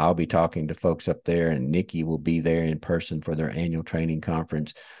 I know I'll be talking to folks up there, and Nikki will be there in person for their annual training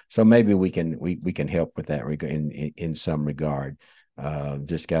conference. So maybe we can help with that in some regard.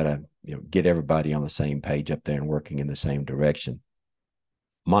 Just got to get everybody on the same page up there and working in the same direction.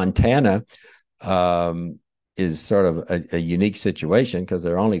 Montana is sort of a unique situation because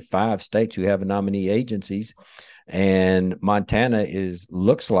there are only 5 states who have nominee agencies, and Montana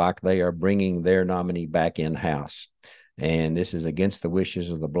looks like they are bringing their nominee back in-house. And this is against the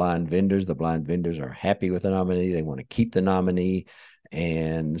wishes of the blind vendors. The blind vendors are happy with the nominee. They want to keep the nominee.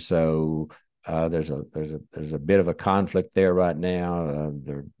 And so there's a bit of a conflict there right now.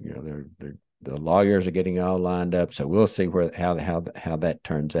 The lawyers are getting all lined up. So we'll see how that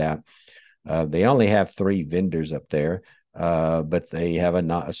turns out. They only have 3 vendors up there, but they have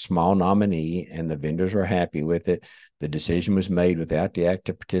a small nominee, and the vendors are happy with it. The decision was made without the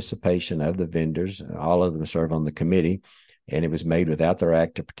active participation of the vendors. All of them serve on the committee, and it was made without their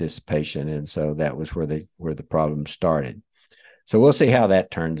active participation. And so that was where the problem started. So we'll see how that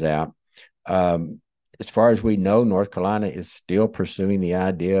turns out. As far as we know, North Carolina is still pursuing the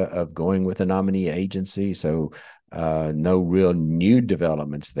idea of going with a nominee agency. So no real new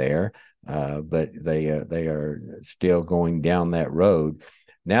developments there. But they are still going down that road.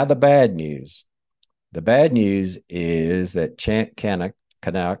 Now, the bad news. The bad news is that Chant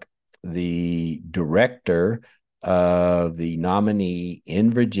Canuck, the director of the nominee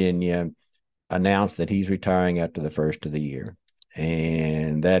in Virginia, announced that he's retiring after the first of the year.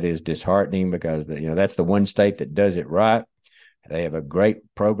 And that is disheartening because that's the one state that does it right. They have a great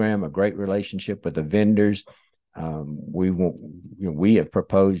program, a great relationship with the vendors. We have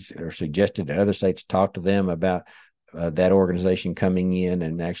proposed or suggested that other states talk to them about that organization coming in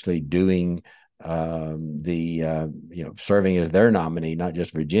and actually doing serving as their nominee, not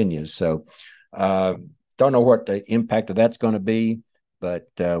just Virginia's. So don't know what the impact of that's going to be, but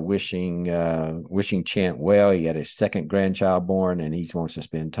wishing Chant well. He had his 2nd grandchild born, and he wants to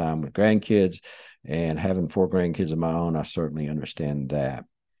spend time with grandkids. And having 4 grandkids of my own, I certainly understand that.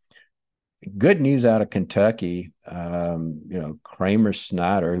 Good news out of Kentucky, Kramer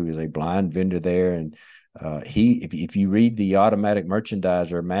Snyder, who is a blind vendor there, and if you read the Automatic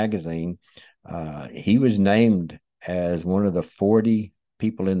Merchandiser magazine, he was named as one of the 40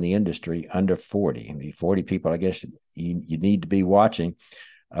 people in the industry under 40. I mean, 40 people, I guess you need to be watching.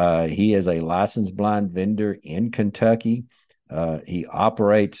 He is a licensed blind vendor in Kentucky. He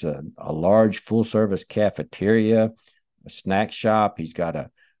operates a large full-service cafeteria, a snack shop. He's got a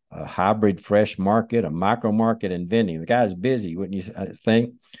hybrid fresh market, a micro market, and vending. The guy's busy, wouldn't you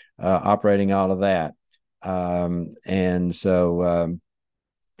think, operating all of that. And so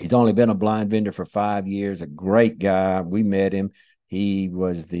he's only been a blind vendor for 5 years, a great guy. We met him. He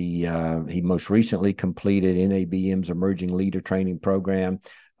was he most recently completed NABM's Emerging Leader Training Program,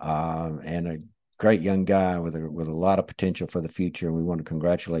 and a great young guy with a lot of potential for the future. And we want to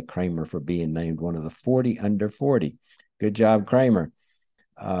congratulate Kramer for being named one of the 40 under 40. Good job, Kramer.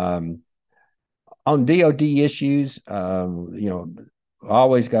 On DOD issues,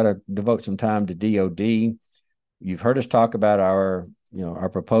 always got to devote some time to DOD. You've heard us talk about our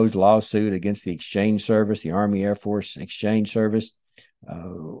proposed lawsuit against the exchange service, the Army Air Force Exchange Service.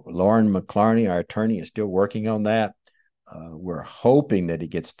 Lauren McClarney, our attorney, is still working on that. We're hoping that it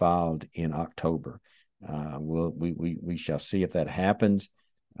gets filed in October. We shall see if that happens,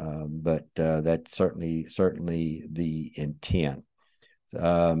 but that's certainly the intent.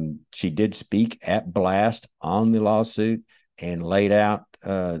 She did speak at Blast on the lawsuit and laid out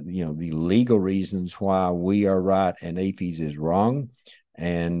the legal reasons why we are right and AAFES is wrong.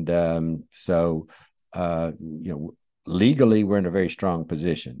 And legally, we're in a very strong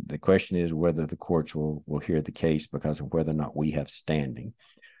position. The question is whether the courts will hear the case because of whether or not we have standing.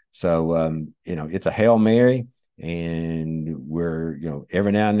 So, it's a Hail Mary, and we're,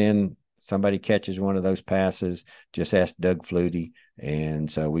 every now and then somebody catches one of those passes. Just ask Doug Flutie.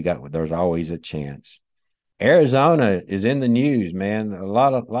 And so there's always a chance. Arizona is in the news, man. A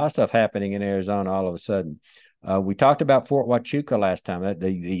lot of stuff happening in Arizona all of a sudden. We talked about Fort Huachuca last time.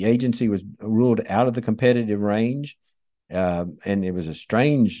 The agency was ruled out of the competitive range, and it was a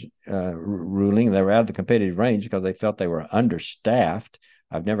strange ruling. They were out of the competitive range because they felt they were understaffed.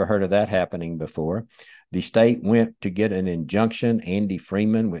 I've never heard of that happening before. The state went to get an injunction. Andy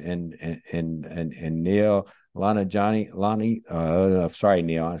Freeman and Neil Lonnie. Sorry,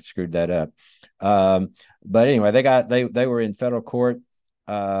 Neil, I screwed that up. But anyway, they were in federal court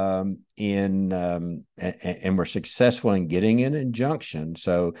and were successful in getting an injunction.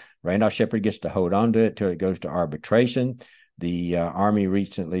 So Randolph Sheppard gets to hold on to it till it goes to arbitration. The Army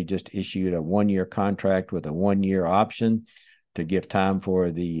recently just issued a 1-year contract with a 1-year option to give time for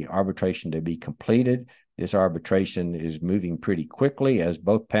the arbitration to be completed. This arbitration is moving pretty quickly, as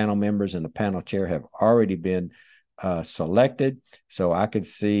both panel members and the panel chair have already been selected. So I could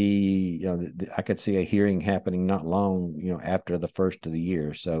see, a hearing happening not long, after the first of the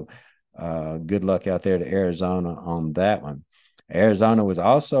year. So good luck out there to Arizona on that one. Arizona was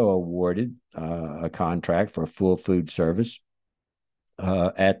also awarded a contract for full food service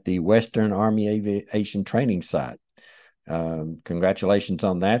at the Western Army Aviation Training Site. Congratulations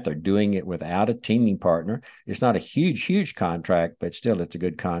on that. They're doing it without a teaming partner. It's not a huge contract, but still it's a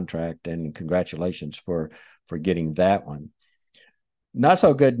good contract, and congratulations for getting that one. Not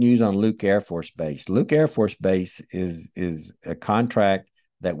so good news on Luke Air Force Base. Luke Air Force Base is a contract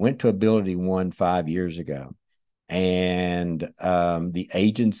that went to Ability One 5 years ago, and the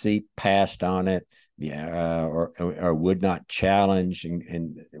agency passed on it, or would not challenge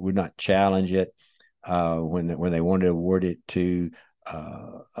and would not challenge it when they wanted to award it to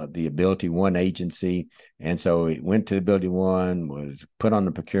the Ability One agency. And so it went to Ability One, was put on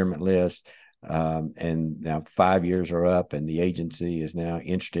the procurement list, and now 5 years are up, and the agency is now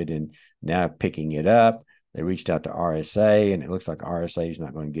interested in now picking it up. They reached out to RSA, and it looks like RSA is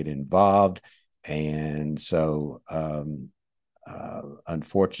not going to get involved. And so,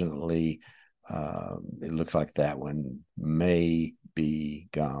 unfortunately, it looks like that one may be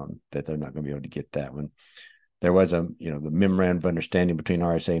gone, that they're not going to be able to get that one. There was the memorandum of understanding between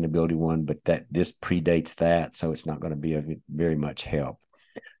RSA and Ability One, but this predates that, so it's not going to be of very much help.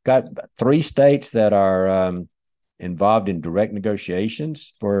 Got 3 states that are involved in direct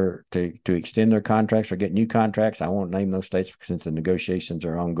negotiations to extend their contracts or get new contracts. I won't name those states since the negotiations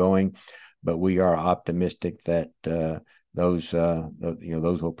are ongoing, but we are optimistic that those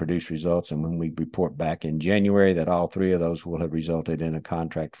will produce results. And when we report back in January, that all 3 of those will have resulted in a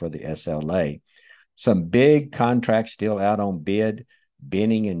contract for the SLA. Some big contracts still out on bid.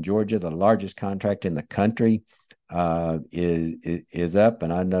 Benning in Georgia, the largest contract in the country, is up,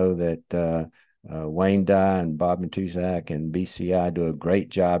 and I know that Wayne Dye and Bob Matusak and BCI do a great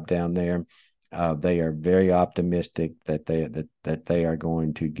job down there. They are very optimistic that they are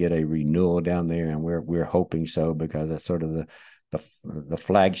going to get a renewal down there, and we're hoping so, because that's sort of the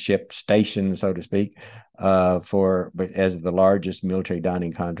flagship station, so to speak, as the largest military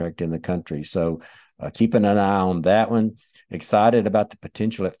dining contract in the country. So keeping an eye on that one. Excited about the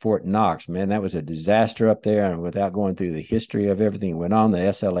potential at Fort Knox. Man, that was a disaster up there, and without going through the history of everything that went on, the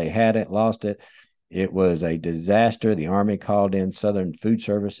SLA had it, lost it. It was a disaster. The Army called in Southern Food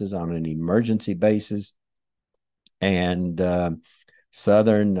Services on an emergency basis, and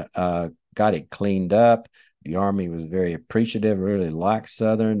Southern got it cleaned up. The Army was very appreciative, really liked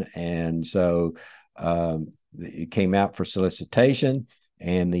Southern, and so it came out for solicitation,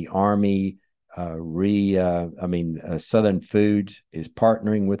 and the Army Southern Foods is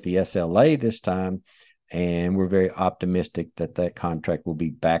partnering with the SLA this time, and we're very optimistic that that contract will be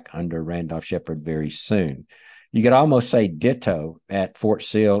back under Randolph Sheppard very soon. You could almost say ditto at Fort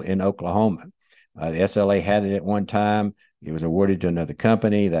Sill in Oklahoma. The SLA had it at one time. It was awarded to another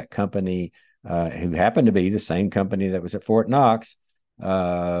company. That company, who happened to be the same company that was at Fort Knox,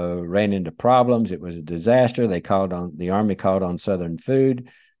 ran into problems. It was a disaster. The Army called on Southern Food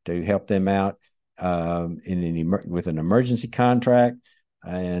to help them out with an emergency contract,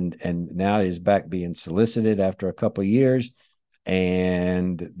 and now it is back being solicited after a couple of years.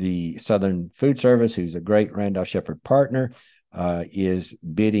 And the Southern Food Service, who's a great Randolph Sheppard partner, is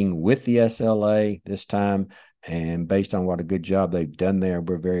bidding with the SLA this time. And based on what a good job they've done there,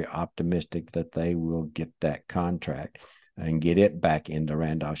 we're very optimistic that they will get that contract and get it back into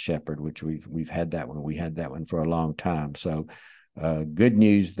Randolph Sheppard, which we've had that one. We had that one for a long time. So good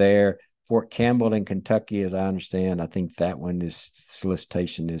news there. Fort Campbell in Kentucky, as I understand, I think that one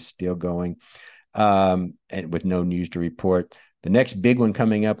solicitation is still going, and with no news to report. The next big one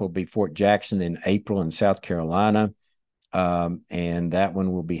coming up will be Fort Jackson in April in South Carolina. And that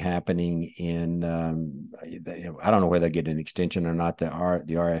one will be happening in, I don't know whether they get an extension or not. The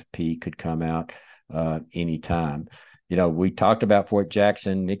RFP could come out anytime. We talked about Fort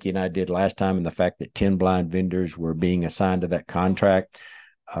Jackson, Nikki and I did last time, and the fact that 10 blind vendors were being assigned to that contract.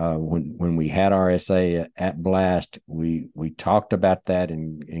 When we had RSA at Blast, we talked about that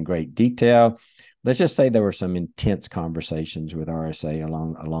in great detail. Let's just say there were some intense conversations with RSA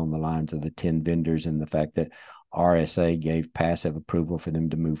along the lines of the 10 vendors, and the fact that RSA gave passive approval for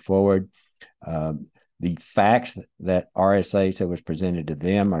them to move forward. The facts that RSA said was presented to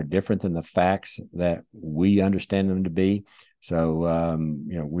them are different than the facts that we understand them to be. So,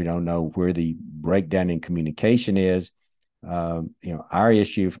 we don't know where the breakdown in communication is. Our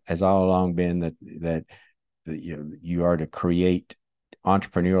issue has all along been that you are to create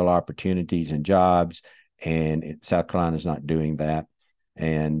entrepreneurial opportunities and jobs, and South Carolina is not doing that.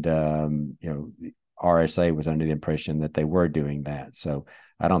 And RSA was under the impression that they were doing that. So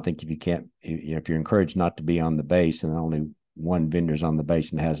I don't think if you're encouraged not to be on the base and only one vendor's on the base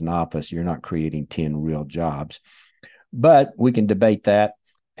and has an office, you're not creating 10 real jobs. But we can debate that,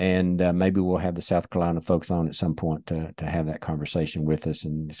 and maybe we'll have the South Carolina folks on at some point to have that conversation with us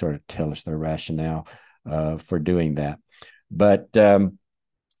and sort of tell us their rationale for doing that. But some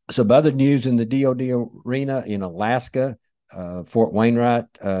other news in the DoD arena in Alaska. Fort Wainwright,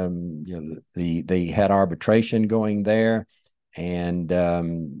 they had arbitration going there, and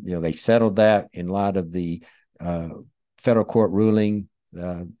they settled that in light of the federal court ruling,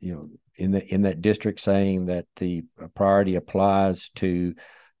 in that district, saying that the priority applies to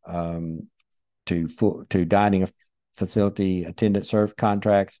dining facility attendant serve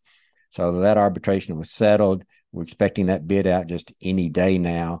contracts. So that arbitration was settled. We're expecting that bid out just any day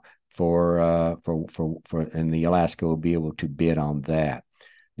now. And the Alaska will be able to bid on that.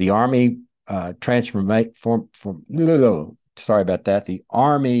 The Army The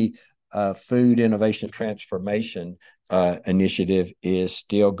Army Food Innovation Transformation Initiative is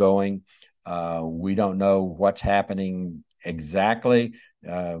still going. We don't know what's happening exactly.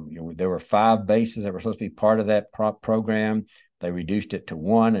 There were 5 bases that were supposed to be part of that program. They reduced it to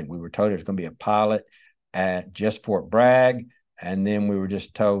 1, and we were told there's going to be a pilot at just Fort Bragg. And then we were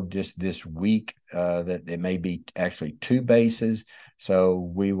just told just this week that there may be actually 2 bases. So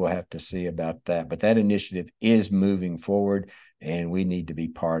we will have to see about that. But that initiative is moving forward, and we need to be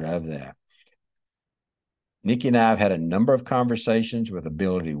part of that. Nikki and I have had a number of conversations with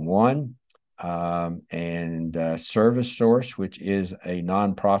Ability One and Service Source, which is a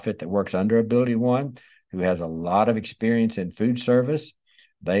nonprofit that works under Ability One, who has a lot of experience in food service.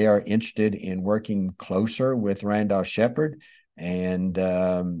 They are interested in working closer with Randolph Sheppard. And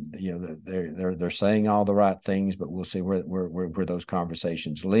they're saying all the right things, but we'll see where those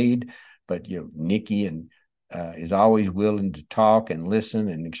conversations lead. But Nikki is always willing to talk and listen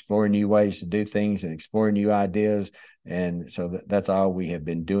and explore new ways to do things and explore new ideas. And so that's all we have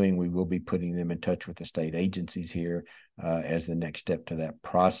been doing. We will be putting them in touch with the state agencies here as the next step to that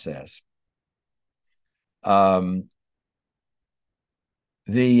process. The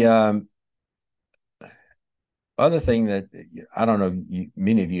other thing that I don't know,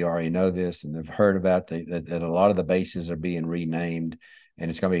 many of you already know this and have heard about that a lot of the bases are being renamed,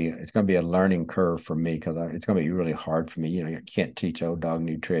 and it's going to be a learning curve for me, because it's going to be really hard for me. You can't teach old dog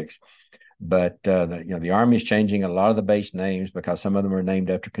new tricks. But the Army is changing a lot of the base names because some of them are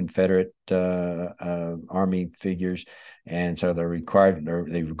named after Confederate Army figures, and so they're required.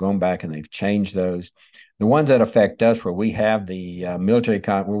 They've gone back and they've changed those. The ones that affect us, where we have the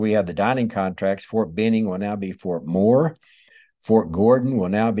where we have the dining contracts, Fort Benning will now be Fort Moore. Fort Gordon will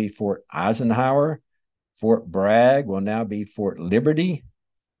now be Fort Eisenhower. Fort Bragg will now be Fort Liberty.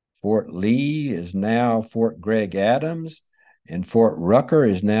 Fort Lee is now Fort Greg Adams, and Fort Rucker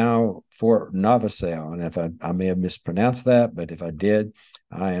is now Fort Novosel. And if I may have mispronounced that, but if I did,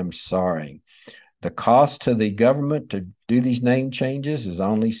 I am sorry. The cost to the government to do these name changes is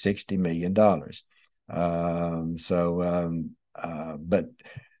only $60 million. But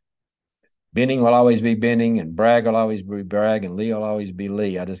Benning will always be Benning, and Bragg will always be Bragg, and Lee will always be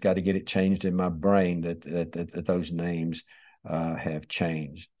Lee. I just got to get it changed in my brain that those names have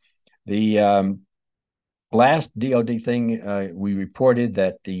changed. The last DOD thing, we reported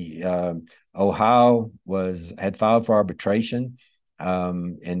that the Ohio had filed for arbitration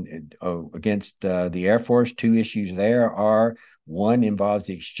against the Air Force. Two issues there are: one involves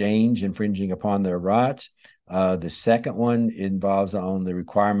the exchange infringing upon their rights. The second one involves on the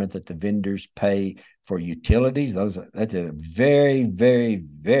requirement that the vendors pay for utilities. That's a very, very,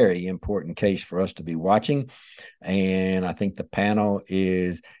 very important case for us to be watching. And I think the panel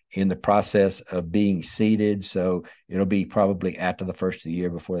is in the process of being seated. So it'll be probably after the first of the year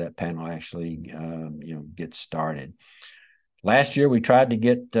before that panel actually gets started. Last year, we tried to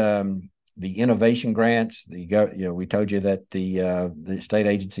get the innovation grants. We told you that the state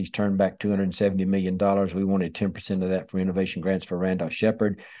agencies turned back $270 million. We wanted 10% of that for innovation grants for Randolph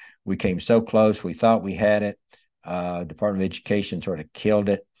Sheppard. We came so close. We thought we had it. Department of Education sort of killed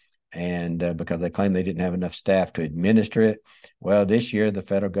it, and because they claimed they didn't have enough staff to administer it. Well, this year the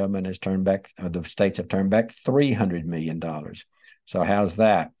federal government has turned back, the states have turned back $300 million. So how's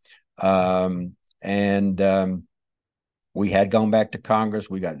that? We had gone back to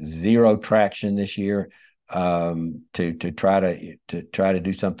Congress. We got zero traction this year to try to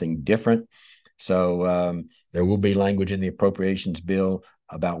do something different. So there will be language in the appropriations bill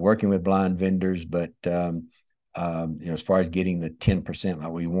about working with blind vendors, but as far as getting the 10% like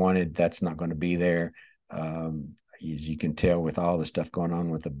we wanted, that's not going to be there. As you can tell with all the stuff going on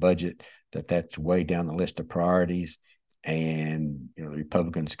with the budget, that's way down the list of priorities. And the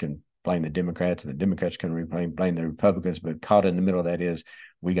Republicans can blame the Democrats, and the Democrats can blame the Republicans. But caught in the middle of that is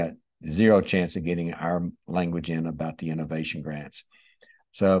we got zero chance of getting our language in about the innovation grants.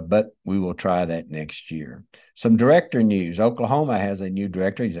 But we will try that next year. Some director news. Oklahoma has a new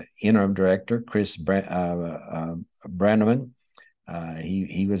director. He's an interim director, Chris Brannaman.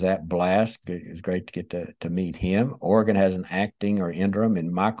 He was at Blast. It was great to get to meet him. Oregon has an acting or interim,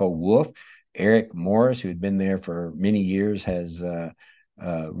 and Michael Wolf. Eric Morris, who had been there for many years, has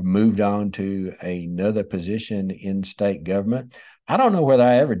moved on to another position in state government. I don't know whether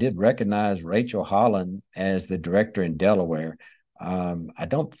I ever did recognize Rachel Holland as the director in Delaware. I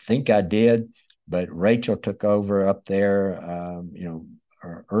don't think I did, but Rachel took over up there,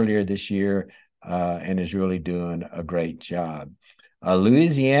 earlier this year, and is really doing a great job.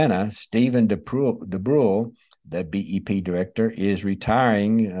 Louisiana, Stephen DeBrule, the BEP director, is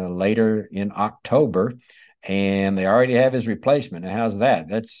retiring later in October, and they already have his replacement. Now, how's that?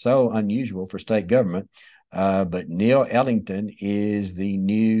 That's so unusual for state government. But Neil Ellington is the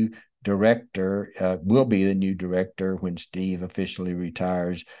new director, will be the new director when Steve officially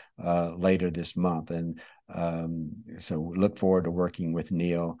retires later this month. And so look forward to working with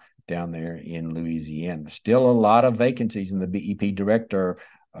Neil down there in Louisiana. Still a lot of vacancies in the BEP director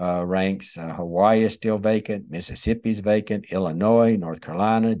ranks. Hawaii is still vacant. Mississippi is vacant. Illinois, North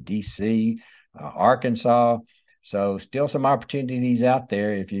Carolina, D.C., Arkansas. So still some opportunities out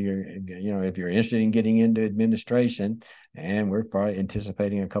there if you're interested in getting into administration, and we're probably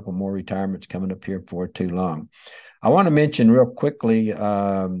anticipating a couple more retirements coming up here before too long. I want to mention real quickly,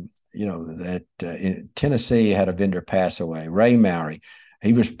 that in Tennessee had a vendor pass away, Ray Mowry.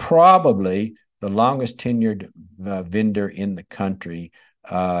 He was probably the longest tenured vendor in the country.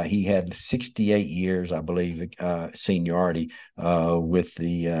 He had 68 years, I believe, seniority with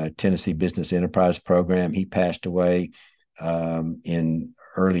the Tennessee Business Enterprise Program. He passed away in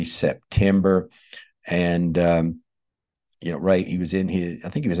early September. And, Ray, he was I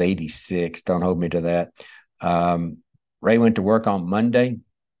think he was 86. Don't hold me to that. Ray went to work on Monday,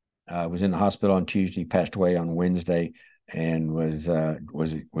 was in the hospital on Tuesday, passed away on Wednesday, and was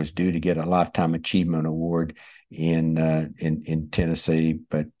due to get a Lifetime Achievement Award in Tennessee,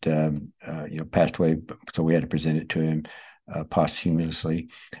 but passed away, so we had to present it to him posthumously.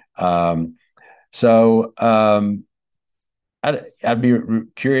 I'd be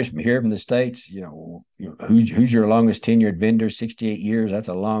curious here from the States, who's your longest tenured vendor? 68 years. That's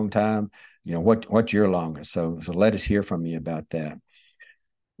a long time. What's your longest? So let us hear from you about that.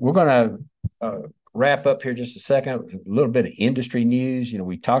 We're going to wrap up here just a second. A little bit of industry news.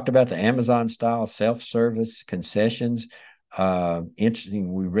 We talked about the Amazon style self-service concessions.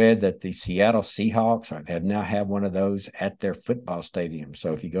 Interesting. We read that the Seattle Seahawks have one of those at their football stadium.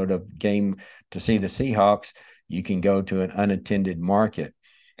 So if you go to a game to see the Seahawks, you can go to an unattended market.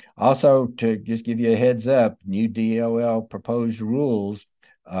 Also, to just give you a heads up, new DOL proposed rules,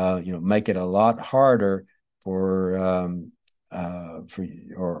 make it a lot harder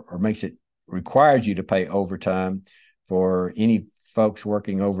makes it requires you to pay overtime for any folks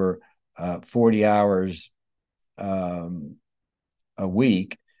working over 40 hours a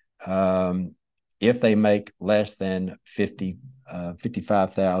week if they make less than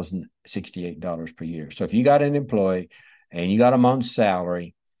 $55,068 per year. So if you got an employee and you got them on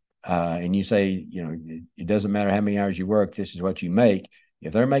salary and you say, it doesn't matter how many hours you work, this is what you make.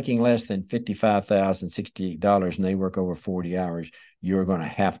 If they're making less than $55,068 and they work over 40 hours, you're going to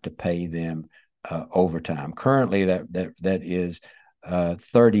have to pay them overtime. Currently, that is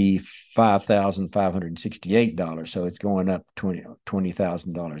 $35,568. So it's going up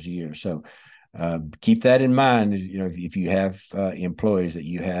 $20,000 a year. So keep that in mind. If you have employees that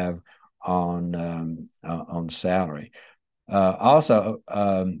you have on salary. Also,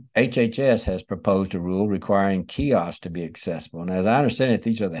 HHS has proposed a rule requiring kiosks to be accessible. And as I understand it,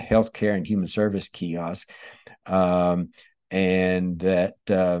 these are the healthcare and human service kiosks. And that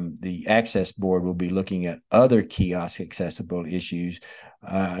the Access Board will be looking at other kiosk accessible issues.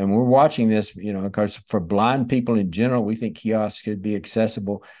 And we're watching this, because for blind people in general, we think kiosks should be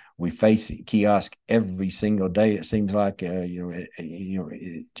accessible. We face kiosks every single day. It seems like,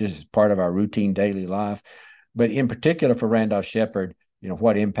 just part of our routine daily life. But in particular for Randolph Sheppard,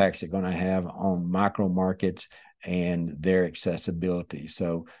 what impacts it going to have on micro markets and their accessibility.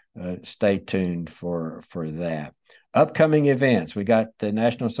 So stay tuned for that. Upcoming events. We got the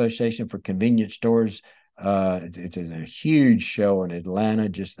National Association for Convenience Stores. It's a huge show in Atlanta.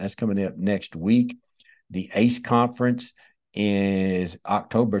 That's coming up next week. The ACE Conference is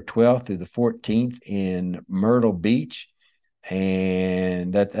October 12th through the 14th in Myrtle Beach.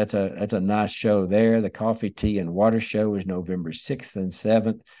 And that's a nice show there. The Coffee, Tea, and Water Show is November 6th and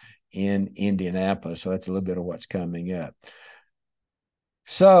 7th in Indianapolis. So that's a little bit of what's coming up.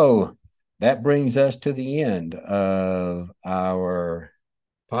 So that brings us to the end of our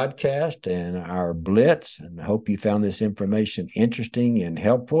podcast and our Blitz. And I hope you found this information interesting and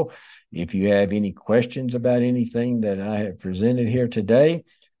helpful. If you have any questions about anything that I have presented here today,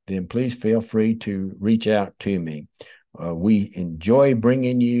 then please feel free to reach out to me. We enjoy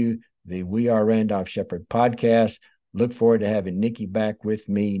bringing you the We Are Randolph Sheppard podcast. Look forward to having Nikki back with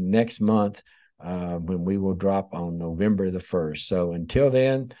me next month when we will drop on November the 1st. So until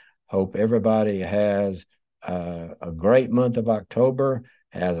then, hope everybody has a great month of October,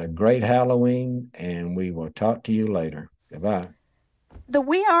 has a great Halloween, and we will talk to you later. Goodbye. The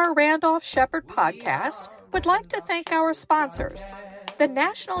We Are Randolph Sheppard podcast would like to thank our sponsors: the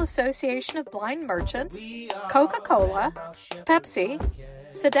National Association of Blind Merchants, Coca-Cola, Pepsi,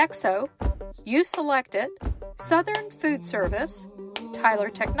 Sodexo, You Selected, Southern Food Service, Tyler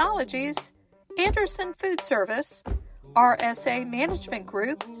Technologies, Anderson Food Service, RSA Management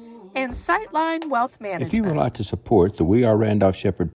Group, and Sightline Wealth Management. If you would like to support the We Are Randolph Sheppard